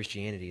message of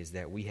Christianity is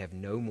that we have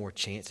no more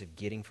chance of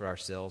getting for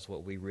ourselves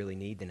what we really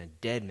need than a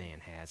dead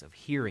man has of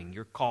hearing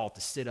your call to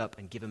sit up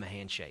and give him a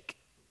handshake.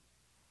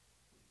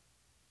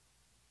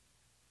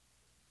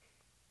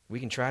 We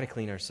can try to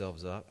clean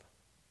ourselves up.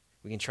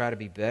 We can try to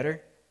be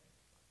better.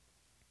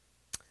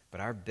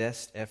 But our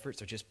best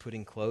efforts are just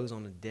putting clothes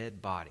on a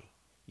dead body.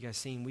 You guys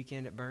seen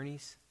Weekend at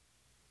Bernie's?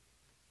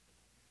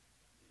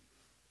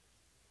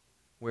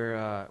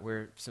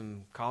 Where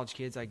some college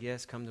kids, I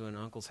guess, come to an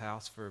uncle's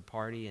house for a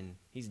party, and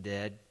he's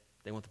dead.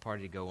 They want the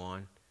party to go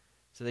on.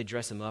 So they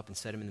dress him up and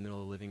set him in the middle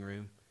of the living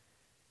room.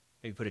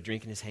 Maybe put a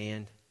drink in his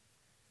hand.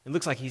 It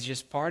looks like he's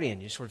just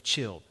partying, just sort of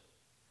chilled,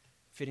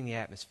 fitting the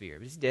atmosphere.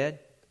 But he's dead.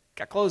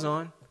 Got clothes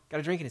on,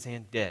 got a drink in his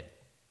hand, dead.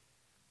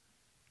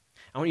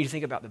 I want you to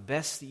think about the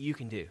best that you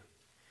can do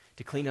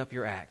to clean up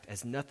your act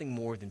as nothing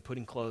more than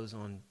putting clothes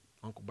on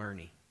Uncle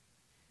Bernie.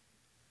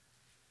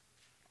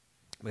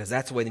 Because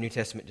that's the way the New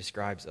Testament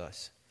describes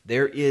us.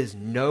 There is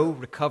no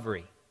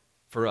recovery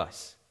for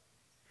us.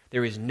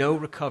 There is no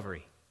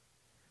recovery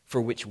for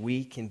which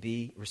we can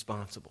be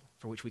responsible,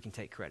 for which we can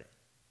take credit.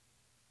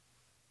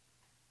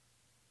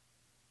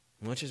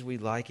 Much as we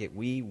like it,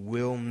 we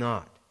will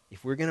not,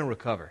 if we're going to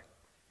recover,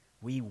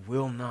 we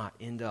will not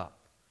end up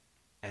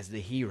as the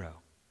hero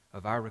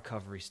of our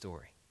recovery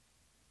story.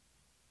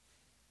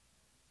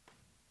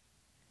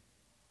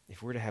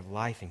 If we're to have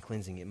life and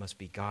cleansing, it must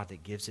be God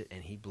that gives it,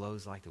 and He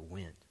blows like the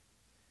wind,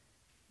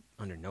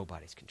 under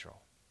nobody's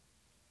control.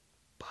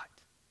 But,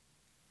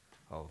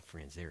 oh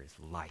friends, there is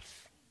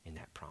life in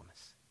that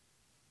promise.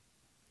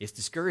 It's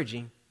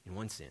discouraging in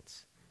one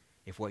sense,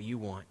 if what you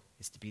want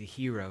is to be the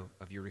hero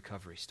of your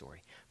recovery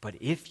story. But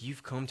if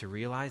you've come to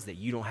realize that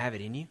you don't have it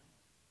in you,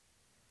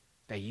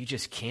 that you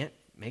just can't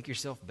make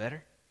yourself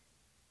better,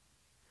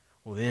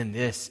 well, then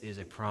this is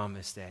a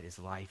promise that is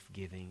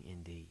life-giving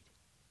indeed.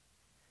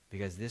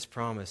 Because this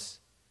promise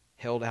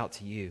held out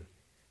to you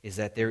is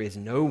that there is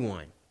no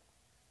one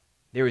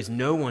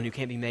who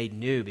can't be made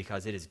new,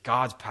 because it is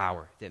God's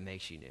power that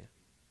makes you new.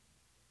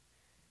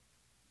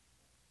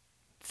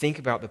 Think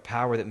about the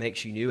power that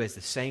makes you new as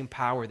the same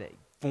power that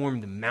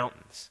formed the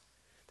mountains,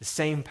 the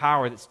same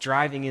power that's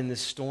driving in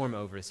this storm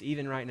over us,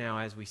 even right now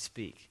as we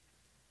speak.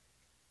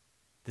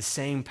 The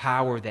same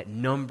power that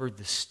numbered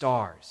the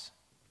stars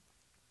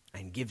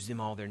and gives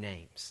them all their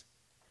names.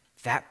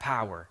 That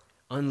power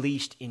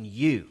unleashed in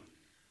you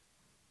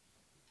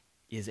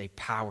is a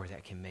power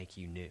that can make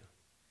you new.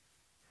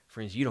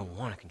 Friends, you don't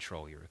want to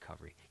control your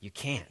recovery. You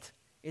can't.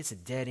 It's a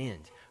dead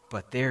end.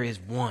 But there is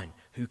one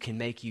who can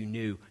make you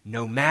new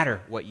no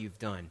matter what you've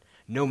done,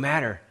 no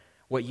matter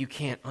what you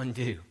can't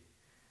undo.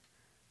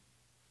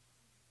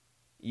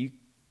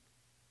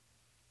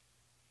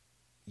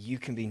 You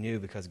can be new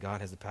because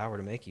God has the power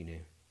to make you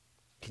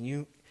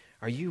new.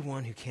 Are you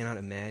one who cannot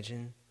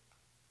imagine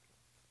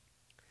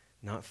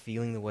not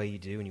feeling the way you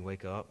do when you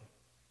wake up?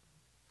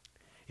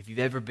 If you've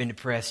ever been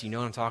depressed, you know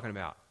what I'm talking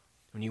about.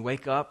 When you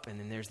wake up and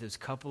then there's those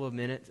couple of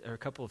minutes or a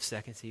couple of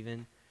seconds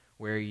even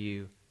where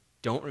you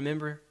don't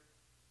remember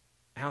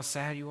how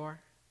sad you are,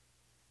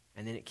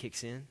 and then it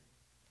kicks in.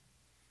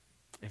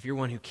 If you're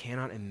one who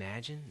cannot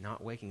imagine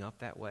not waking up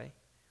that way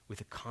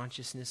with a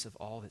consciousness of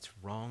all that's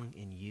wrong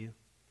in you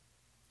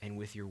and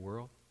with your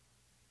world,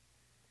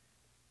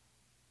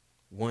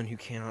 one who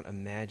cannot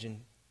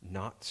imagine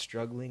not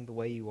struggling the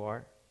way you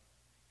are,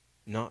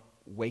 not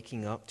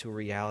waking up to a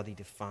reality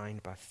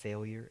defined by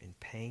failure and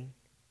pain,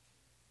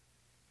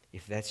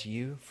 if that's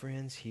you,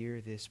 friends,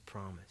 hear this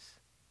promise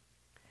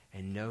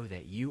and know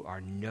that you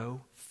are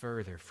no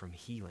further from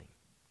healing.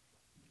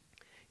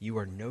 You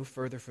are no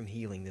further from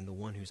healing than the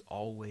one who's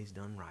always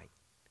done right,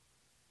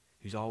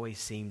 who's always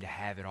seemed to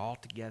have it all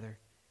together,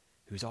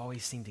 who's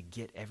always seemed to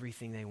get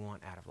everything they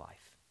want out of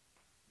life.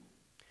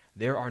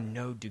 There are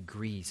no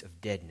degrees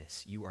of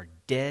deadness. You are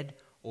dead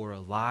or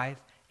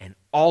alive, and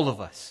all of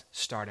us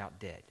start out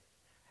dead.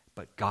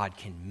 But God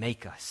can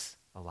make us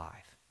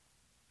alive.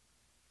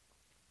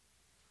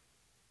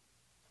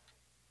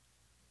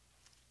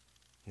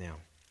 Now,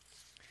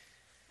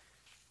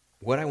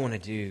 what I want to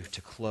do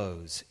to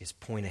close is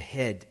point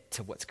ahead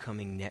to what's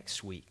coming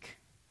next week.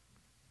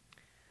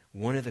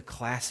 One of the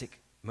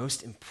classic,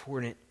 most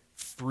important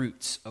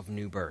fruits of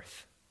new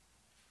birth.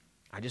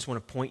 I just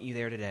want to point you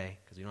there today,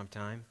 because we don't have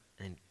time,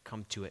 and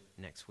come to it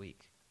next week.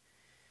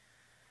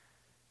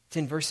 It's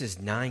in verses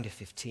 9 to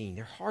 15.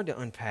 They're hard to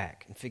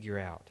unpack and figure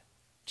out.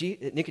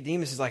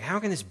 Nicodemus is like, how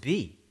can this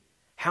be?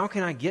 How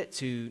can I get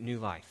to new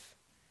life?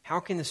 How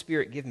can the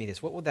Spirit give me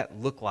this? What would that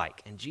look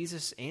like? And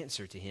Jesus'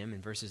 answer to him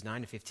in verses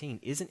 9 to 15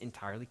 isn't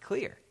entirely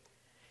clear.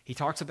 He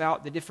talks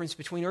about the difference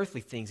between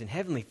earthly things and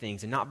heavenly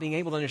things and not being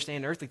able to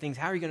understand earthly things.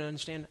 How are you going to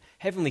understand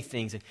heavenly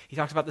things? And he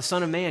talks about the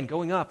Son of Man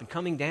going up and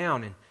coming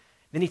down. And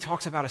then he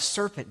talks about a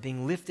serpent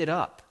being lifted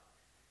up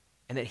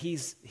and that he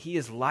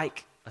is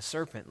like a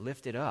serpent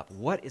lifted up.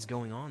 What is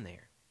going on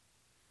there?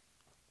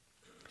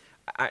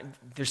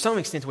 There's some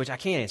extent to which I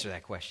can't answer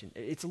that question.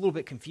 It's a little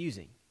bit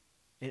confusing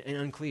and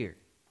unclear.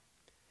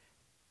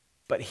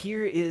 But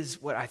here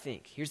is what I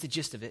think. Here's the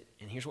gist of it,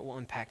 and here's what we'll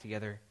unpack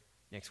together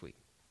next week.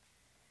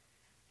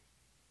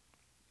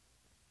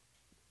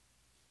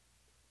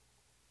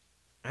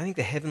 I think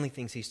the heavenly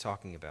things he's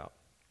talking about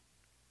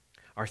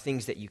are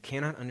things that you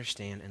cannot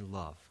understand and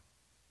love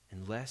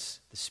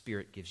unless the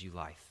Spirit gives you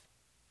life.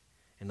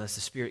 unless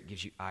the Spirit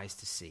gives you eyes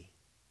to see.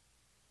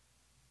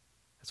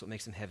 That's what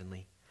makes them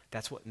heavenly.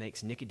 That's what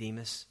makes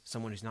Nicodemus,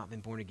 someone who's not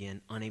been born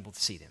again, unable to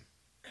see them.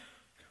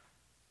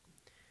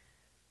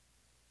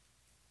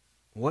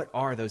 What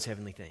are those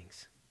heavenly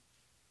things?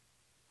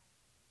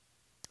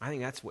 I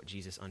think that's what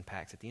Jesus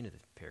unpacks at the end of the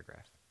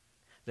paragraph.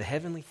 The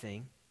heavenly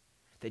thing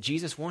that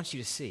Jesus wants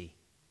you to see,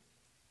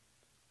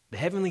 the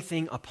heavenly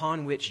thing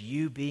upon which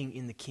you being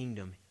in the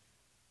kingdom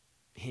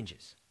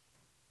hinges,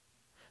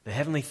 the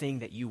heavenly thing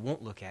that you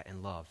won't look at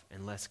and love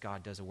unless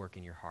God does a work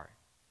in your heart,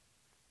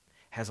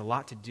 has a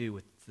lot to do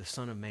with the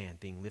Son of Man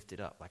being lifted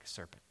up like a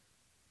serpent.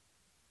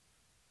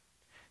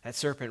 That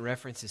serpent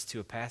references to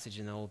a passage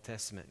in the Old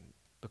Testament,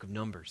 book of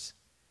Numbers,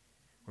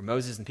 where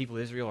Moses and the people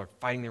of Israel are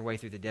fighting their way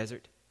through the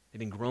desert. They've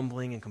been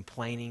grumbling and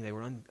complaining. They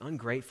were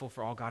ungrateful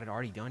for all God had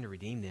already done to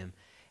redeem them,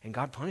 and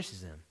God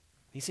punishes them.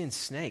 He sends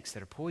snakes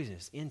that are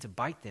poisonous in to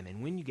bite them,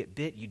 and when you get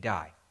bit, you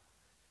die.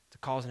 It's a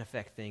cause and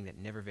effect thing that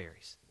never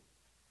varies.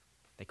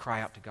 They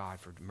cry out to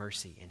God for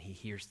mercy, and He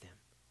hears them.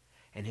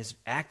 And His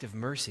act of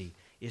mercy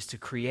is to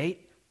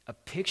create a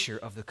picture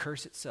of the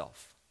curse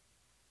itself,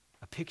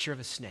 a picture of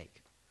a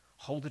snake.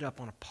 Hold it up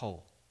on a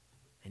pole,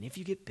 and if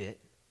you get bit,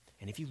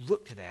 and if you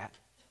look to that,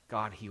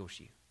 God heals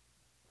you.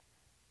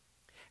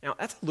 Now,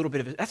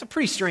 that's a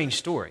pretty strange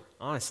story,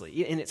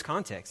 honestly. In its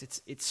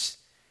context, it's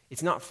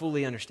not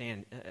fully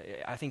understand.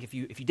 I think if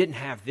you didn't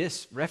have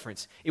this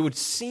reference, it would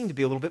seem to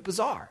be a little bit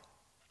bizarre.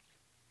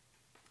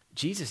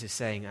 Jesus is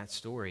saying that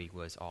story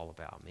was all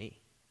about me.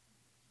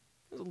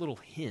 It was a little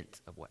hint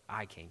of what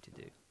I came to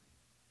do.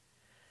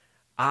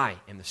 I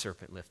am the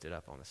serpent lifted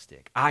up on a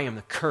stick. I am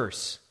the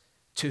curse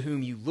to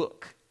whom you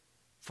look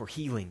for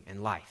healing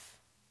and life.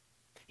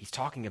 He's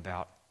talking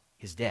about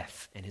His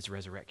death and His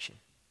resurrection.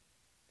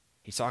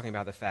 He's talking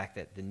about the fact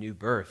that the new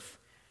birth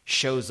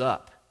shows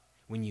up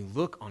when you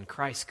look on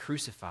Christ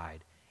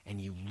crucified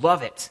and you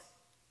love it,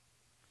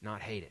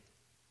 not hate it.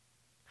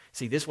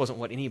 See, this wasn't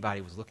what anybody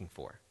was looking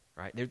for,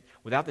 right?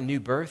 Without the new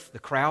birth, the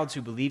crowds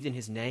who believed in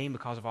His name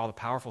because of all the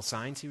powerful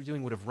signs He was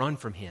doing would have run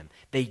from Him.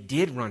 They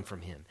did run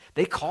from Him.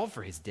 They called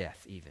for His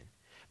death even,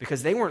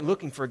 because they weren't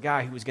looking for a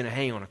guy who was going to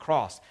hang on a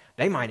cross.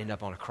 They might end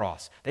up on a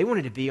cross. They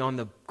wanted to be on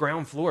the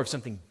ground floor of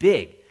something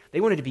big. They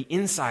wanted to be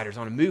insiders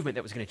on a movement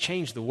that was going to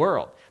change the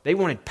world. They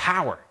wanted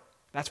power.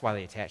 That's why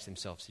they attached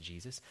themselves to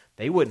Jesus.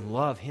 They wouldn't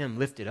love Him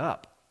lifted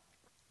up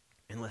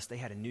unless they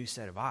had a new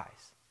set of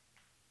eyes.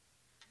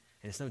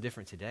 And it's no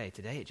different today.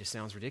 Today it just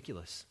sounds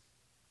ridiculous.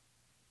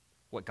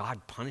 What,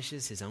 God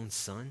punishes His own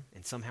Son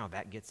and somehow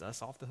that gets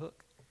us off the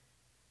hook?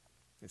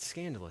 It's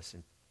scandalous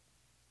and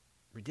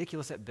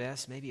ridiculous at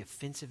best, maybe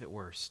offensive at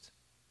worst.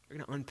 We're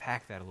going to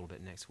unpack that a little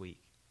bit next week.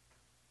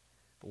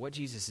 But what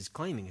Jesus is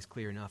claiming is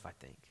clear enough, I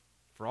think.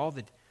 For all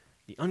the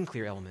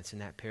unclear elements in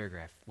that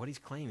paragraph, what He's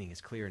claiming is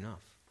clear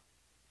enough.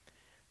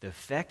 The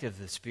effect of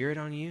the Spirit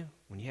on you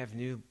when you have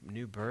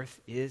new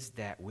birth is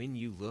that when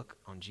you look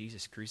on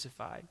Jesus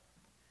crucified,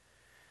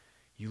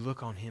 you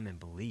look on Him and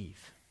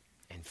believe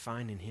and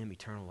find in Him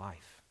eternal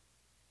life.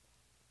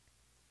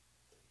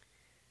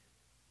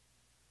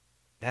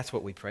 That's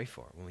what we pray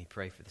for when we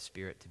pray for the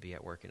Spirit to be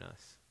at work in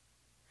us,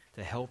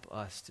 to help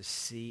us to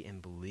see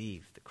and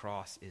believe the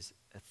cross is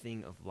a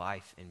thing of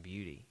life and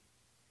beauty.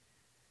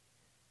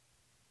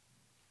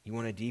 You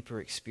want a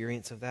deeper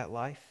experience of that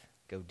life?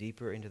 Go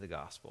deeper into the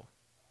gospel.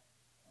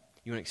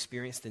 You want to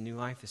experience the new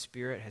life the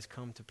Spirit has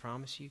come to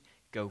promise you?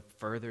 Go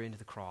further into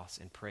the cross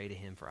and pray to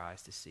Him for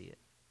eyes to see it.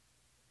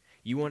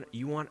 You want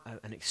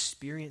an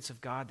experience of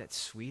God that's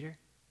sweeter?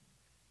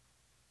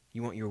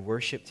 You want your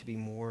worship to be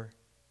more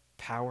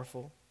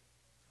powerful?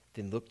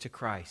 Then look to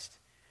Christ,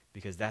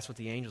 because that's what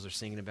the angels are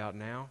singing about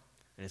now,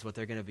 and it's what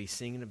they're going to be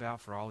singing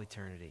about for all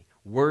eternity.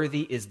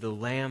 Worthy is the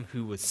Lamb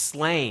who was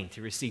slain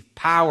to receive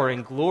power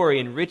and glory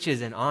and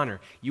riches and honor.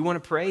 You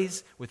want to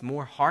praise with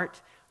more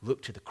heart?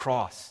 Look to the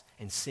cross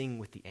and sing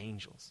with the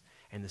angels.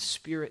 And the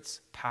Spirit's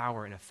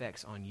power and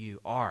effects on you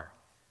are,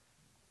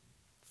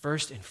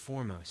 first and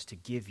foremost, to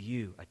give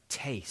you a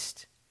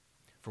taste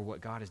for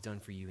what God has done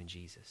for you in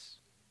Jesus.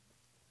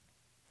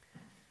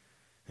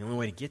 The only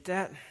way to get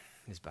that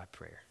is by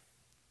prayer.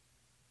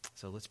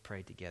 So let's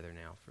pray together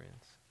now,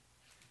 friends.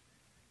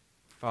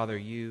 Father,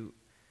 You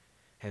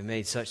have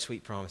made such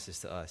sweet promises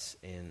to us,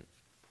 and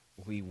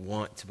we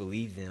want to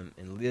believe them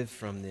and live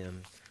from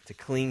them, to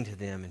cling to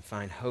them and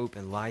find hope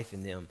and life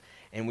in them.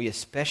 And we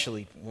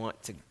especially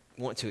want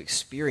to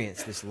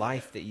experience this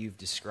life that You've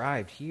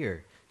described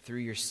here through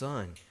Your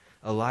Son,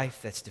 a life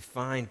that's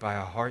defined by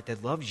a heart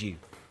that loves You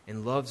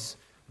and loves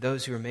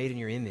those who are made in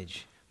Your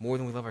image more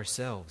than we love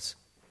ourselves.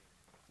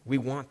 We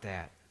want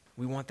that.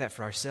 We want that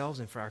for ourselves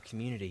and for our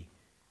community.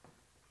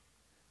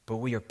 But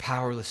we are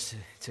powerless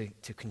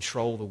to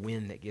control the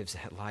wind that gives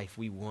that life.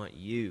 We want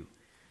You.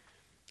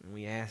 And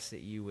we ask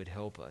that You would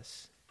help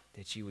us,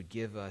 that You would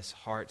give us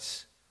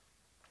hearts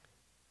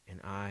and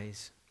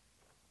eyes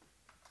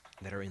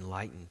that are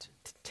enlightened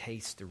to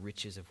taste the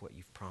riches of what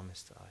You've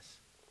promised to us.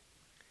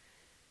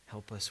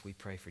 Help us, we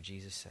pray, for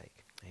Jesus'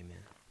 sake. Amen.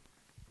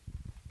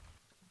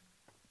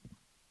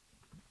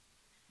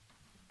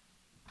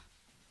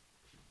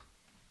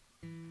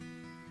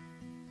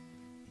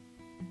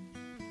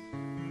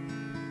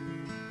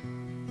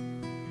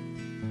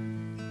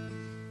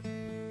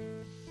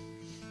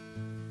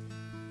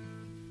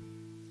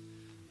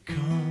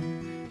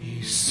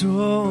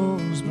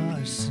 souls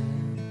by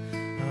sin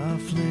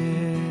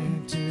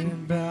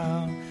afflicted,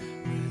 bound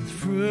with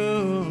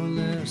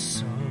fruitless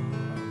sorrow,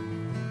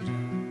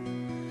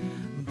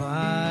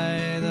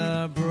 by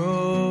the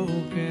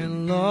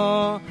broken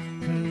law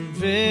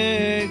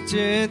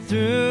convicted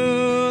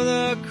through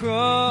the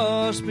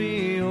cross.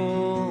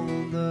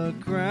 Behold the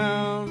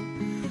crown.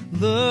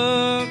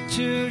 Look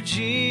to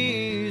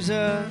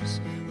Jesus,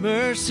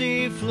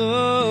 mercy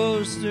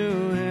flows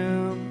through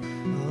him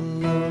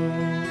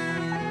alone.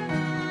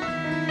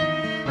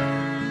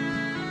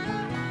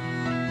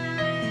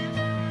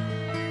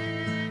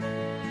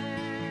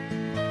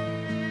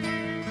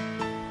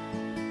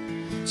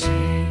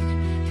 Take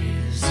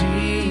his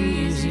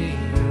easy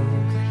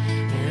yoke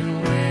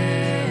and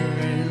wear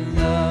in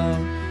love,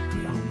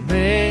 will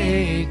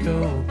make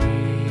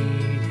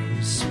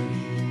obedience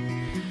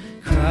sweet.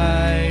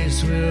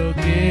 Christ will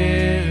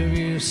give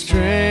you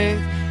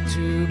strength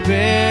to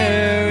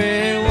bear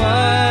it,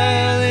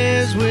 while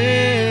his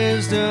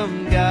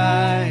wisdom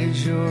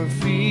guides your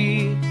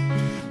feet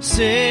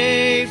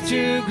safe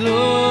to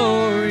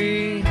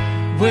glory,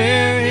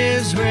 where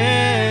his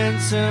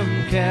ransom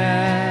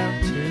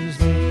captives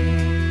be.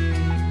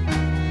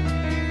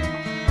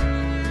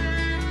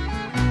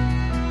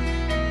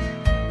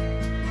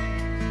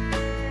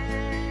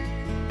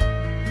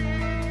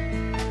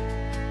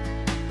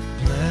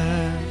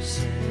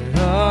 Blessed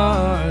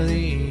are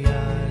the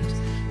eyes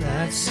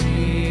that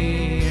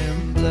see,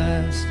 and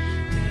blessed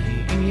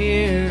the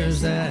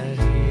ears that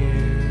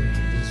hear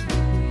his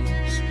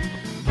voice.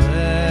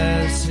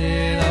 Blessed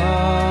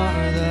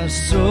are the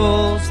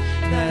souls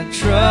that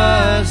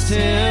trust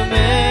him,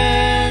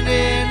 and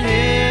in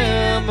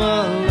him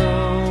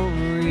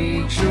alone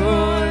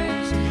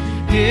rejoice.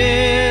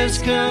 His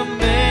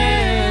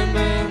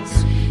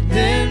commandments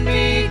then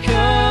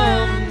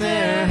become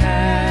their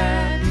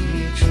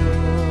happy joy.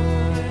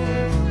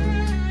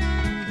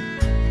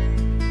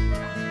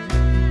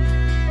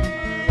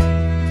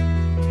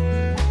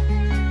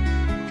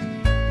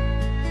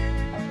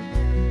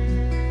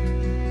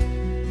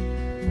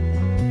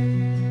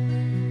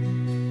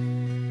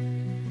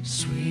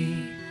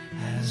 Sweet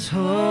as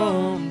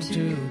home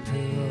to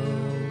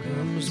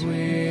pilgrims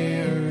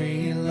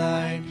weary,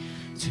 light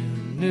to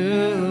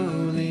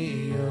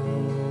newly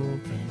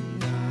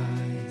opened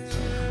eyes.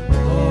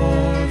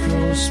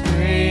 O'erflow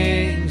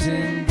springs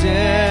and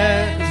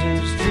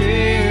deserts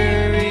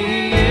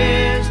dreary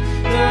is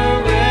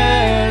the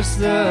rest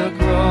the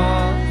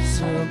cross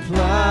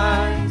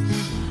supplies.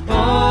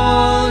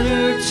 All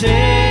who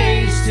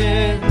taste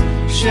it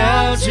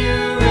shall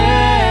to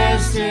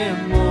rest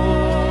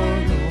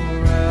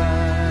immortal rise.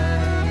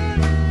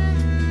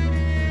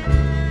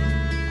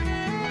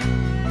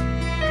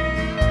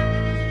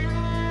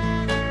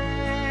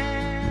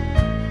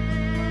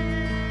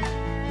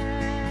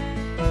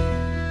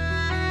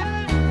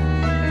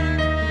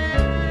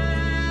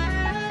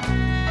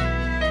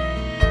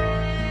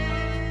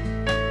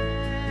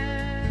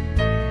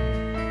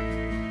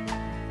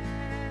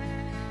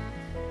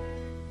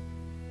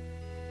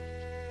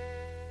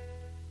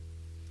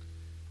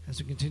 As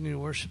we continue to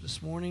worship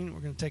this morning, we're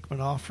going to take up an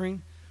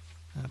offering.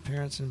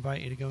 Parents,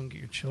 invite you to go and get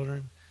your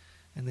children,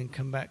 and then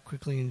come back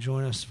quickly and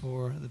join us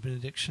for the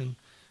benediction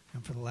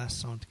and for the last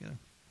song together.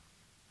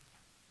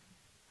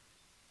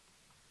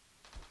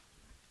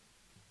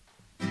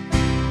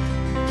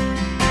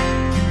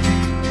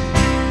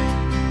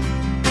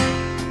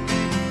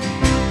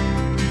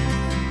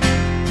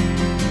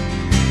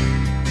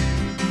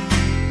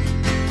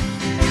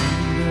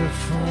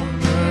 Wonderful,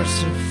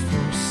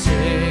 merciful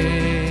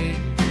Savior,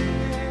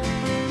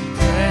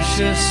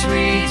 precious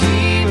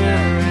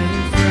Redeemer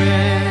and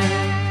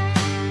friend,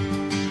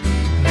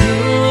 who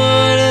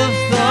would have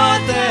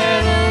thought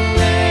that a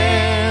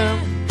lamb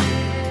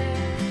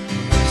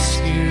would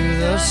rescue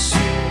the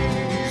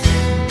souls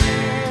of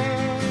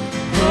men?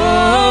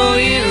 Oh,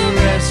 you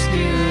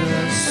rescue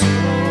the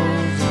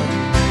souls of men.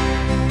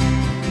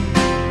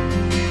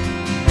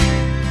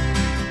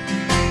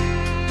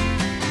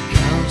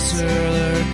 Counselor